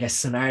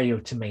 scenario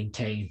to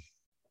maintain.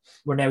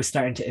 We're now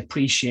starting to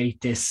appreciate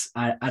this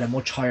at a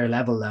much higher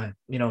level that,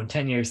 in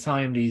 10 years'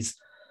 time, these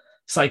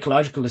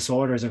psychological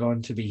disorders are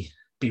going to be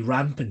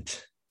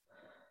rampant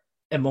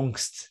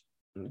amongst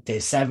the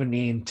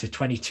 17 to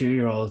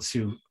 22-year-olds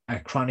who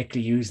are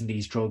chronically using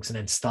these drugs and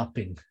then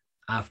stopping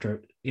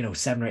after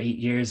 7 or 8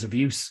 years of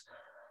use,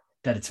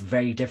 that it's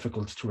very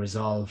difficult to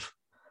resolve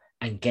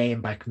and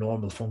gain back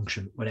normal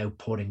function without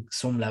putting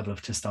some level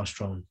of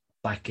testosterone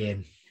back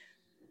in.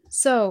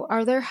 So,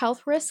 are there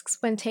health risks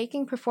when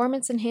taking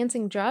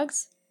performance-enhancing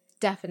drugs?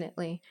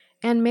 Definitely.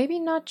 And maybe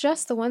not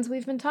just the ones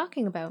we've been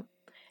talking about.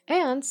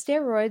 And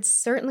steroids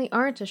certainly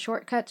aren't a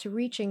shortcut to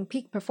reaching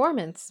peak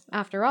performance.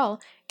 After all,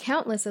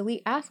 countless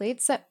elite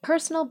athletes set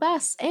personal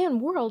bests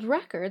and world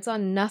records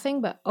on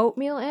nothing but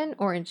oatmeal and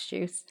orange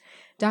juice.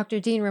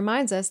 Dr. Dean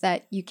reminds us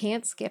that you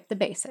can't skip the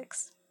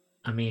basics.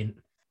 I mean,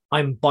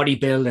 I'm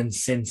bodybuilding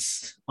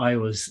since I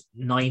was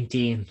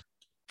 19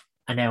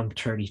 and now I'm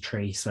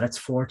 33. So that's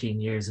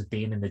 14 years of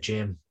being in the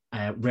gym,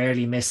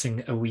 rarely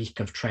missing a week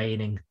of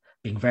training,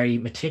 being very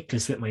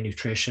meticulous with my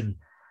nutrition.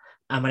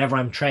 And whenever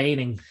I'm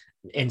training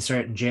in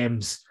certain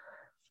gyms,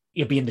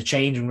 you'll be in the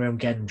changing room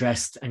getting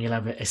dressed and you'll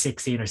have a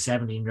 16 or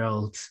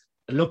 17-year-old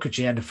look at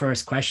you and the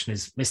first question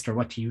is, Mister,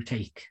 what do you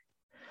take?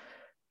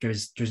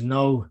 There's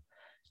no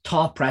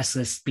thought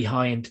process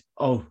behind,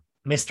 oh,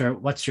 Mister,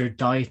 what's your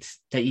diet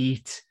to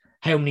eat?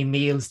 How many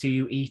meals do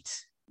you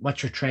eat?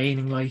 What's your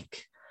training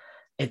like?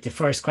 The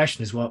first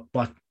question is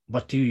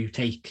what do you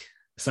take?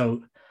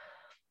 So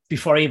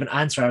before I even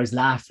answer, I was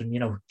laughing,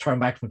 turn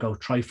back and go,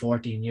 try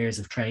 14 years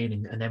of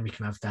training and then we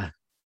can have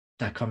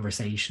that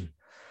conversation.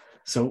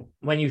 So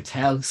when you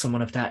tell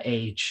someone of that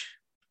age,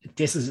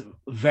 this is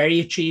very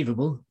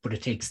achievable, but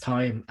it takes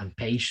time and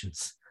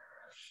patience.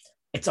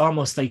 It's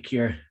almost like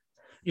you're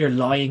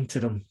lying to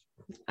them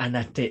and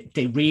that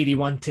they really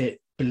want to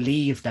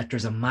believe that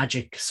there's a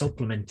magic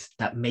supplement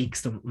that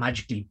makes them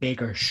magically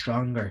bigger,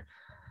 stronger,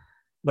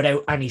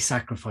 without any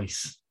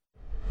sacrifice.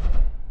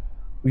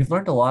 We've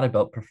learned a lot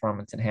about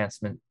performance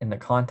enhancement in the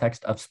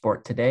context of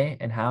sport today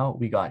and how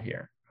we got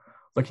here.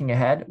 Looking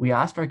ahead, we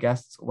asked our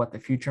guests what the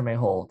future may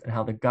hold and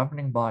how the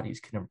governing bodies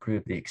can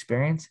improve the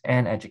experience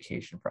and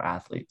education for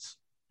athletes.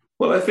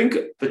 Well, I think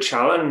the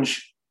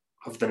challenge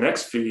of the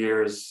next few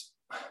years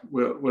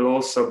will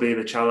also be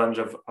the challenge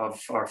of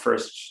our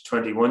first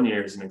 21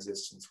 years in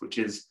existence, which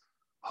is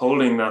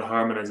holding that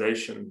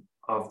harmonization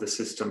of the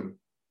system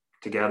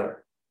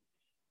together,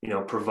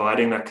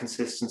 providing that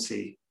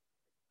consistency,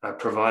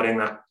 providing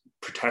that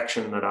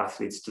protection that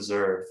athletes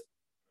deserve,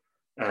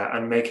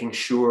 and making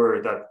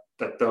sure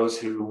that those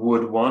who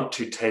would want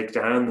to take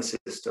down the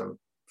system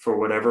for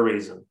whatever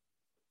reason,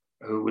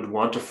 who would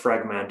want to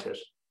fragment it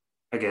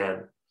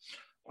again,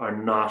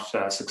 are not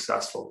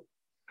successful.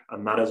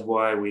 And that is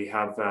why we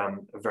have a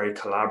very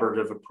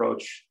collaborative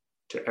approach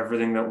to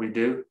everything that we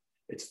do.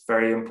 It's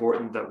very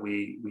important that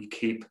we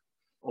keep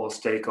all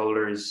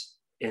stakeholders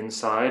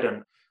inside,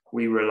 and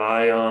we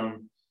rely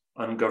on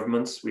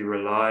governments, we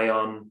rely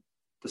on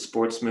the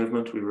sports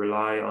movement, we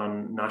rely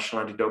on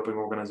national anti-doping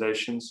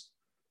organizations,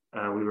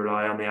 we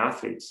rely on the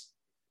athletes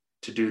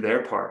to do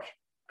their part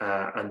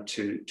and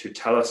to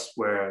tell us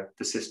where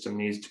the system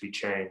needs to be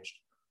changed,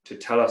 to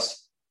tell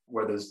us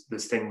where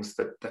there's things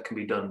that can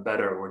be done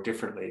better or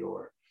differently,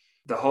 or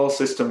the whole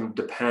system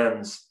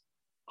depends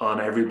on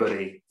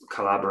everybody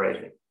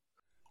collaborating.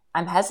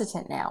 I'm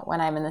hesitant now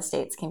when I'm in the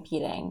States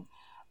competing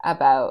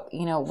about,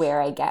 where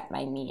I get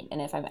my meat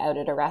and if I'm out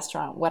at a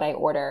restaurant, what I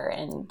order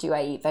and do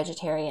I eat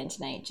vegetarian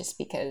tonight just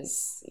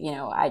because,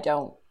 I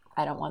don't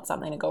want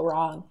something to go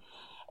wrong.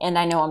 And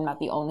I know I'm not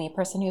the only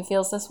person who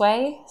feels this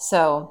way.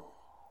 So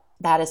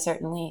that is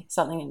certainly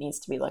something that needs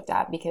to be looked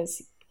at,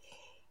 because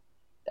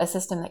a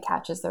system that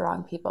catches the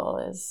wrong people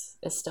is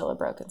still a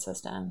broken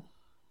system.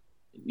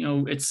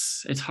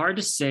 It's hard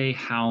to say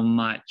how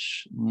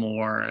much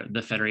more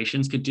the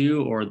federations could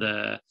do or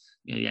the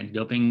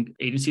anti-doping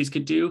agencies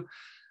could do.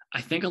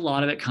 I think a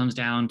lot of it comes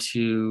down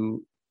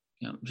to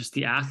just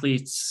the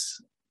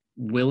athletes'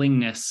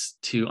 willingness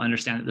to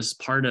understand that this is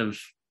part of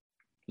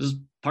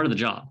the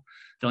job.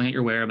 Filling out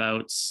your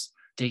whereabouts,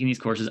 taking these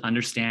courses,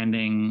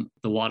 understanding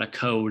the WADA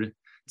code.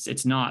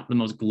 It's not the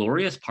most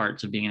glorious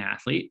parts of being an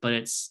athlete, but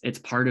it's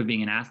part of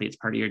being an athlete. It's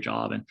part of your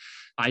job. And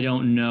I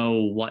don't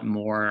know what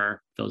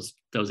more those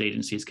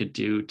agencies could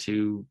do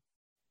to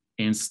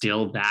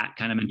instill that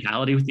kind of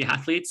mentality with the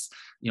athletes.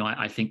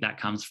 I think that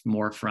comes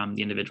more from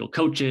the individual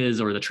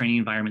coaches or the training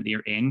environment that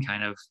you're in,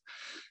 kind of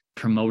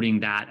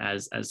promoting that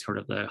as sort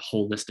of the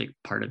holistic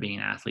part of being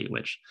an athlete,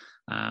 which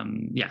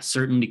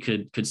certainly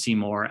could see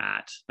more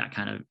at that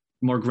kind of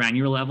more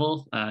granular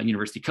level.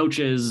 University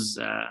coaches,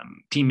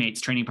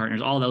 teammates, training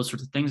partners, all those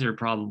sorts of things are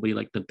probably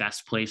like the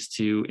best place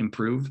to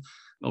improve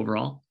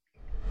overall.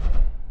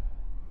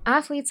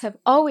 Athletes have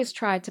always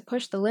tried to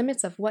push the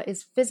limits of what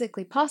is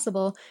physically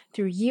possible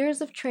through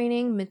years of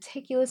training,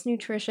 meticulous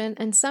nutrition,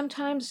 and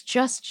sometimes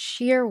just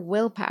sheer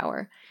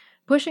willpower.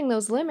 Pushing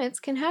those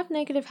limits can have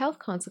negative health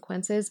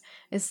consequences,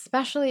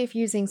 especially if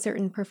using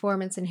certain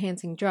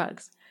performance-enhancing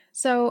drugs.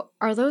 So,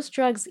 are those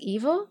drugs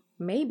evil?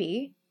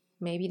 Maybe,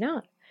 maybe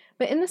not.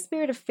 But in the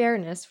spirit of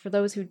fairness for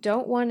those who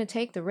don't want to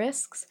take the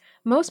risks,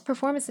 most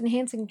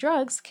performance-enhancing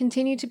drugs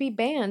continue to be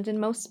banned in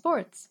most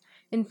sports.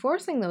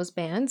 Enforcing those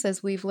bans,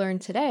 as we've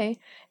learned today,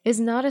 is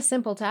not a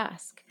simple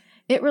task.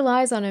 It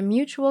relies on a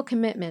mutual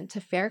commitment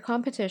to fair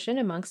competition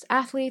amongst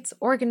athletes,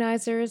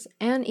 organizers,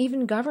 and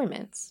even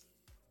governments.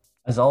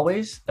 As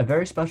always, a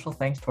very special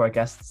thanks to our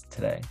guests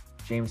today: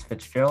 James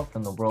Fitzgerald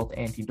from the World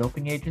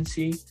Anti-Doping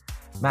Agency,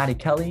 Maddie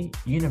Kelly,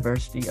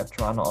 University of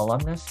Toronto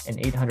alumnus and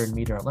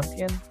 800-meter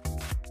Olympian,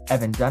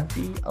 Evan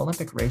Dunphy,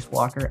 Olympic race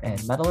walker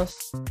and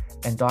medalist,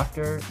 and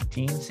Dr.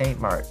 Dean St.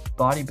 Mart,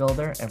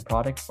 bodybuilder and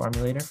product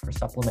formulator for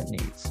supplement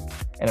needs.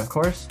 And of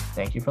course,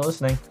 thank you for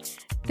listening.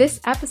 This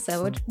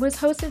episode was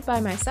hosted by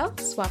myself,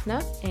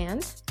 Swapna,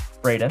 and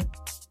Brayden.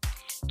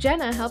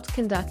 Jenna helped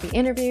conduct the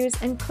interviews,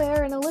 and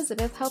Claire and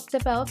Elizabeth helped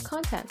develop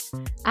content.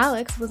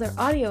 Alex was our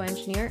audio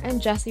engineer, and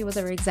Jesse was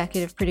our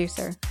executive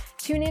producer.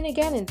 Tune in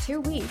again in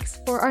 2 weeks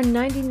for our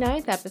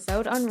 99th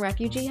episode on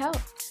refugee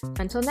health.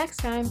 Until next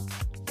time.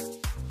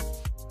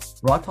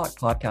 Raw Talk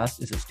Podcast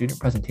is a student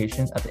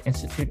presentation at the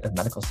Institute of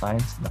Medical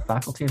Science and the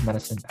Faculty of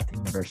Medicine at the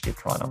University of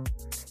Toronto.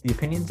 The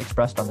opinions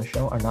expressed on the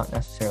show are not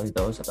necessarily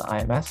those of the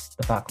IMS,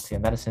 the Faculty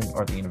of Medicine,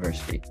 or the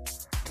university.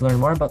 To learn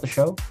more about the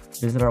show,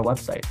 visit our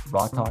website,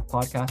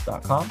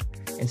 rawtalkpodcast.com,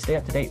 and stay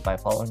up to date by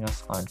following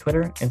us on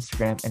Twitter,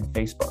 Instagram, and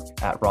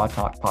Facebook at Raw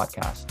Talk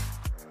Podcast.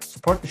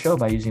 Support the show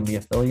by using the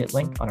affiliate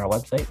link on our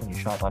website when you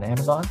shop on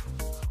Amazon.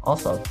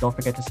 Also, don't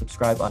forget to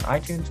subscribe on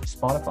iTunes,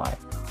 Spotify,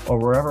 or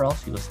wherever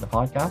else you listen to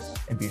podcasts,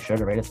 and be sure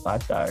to rate us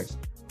 5 stars.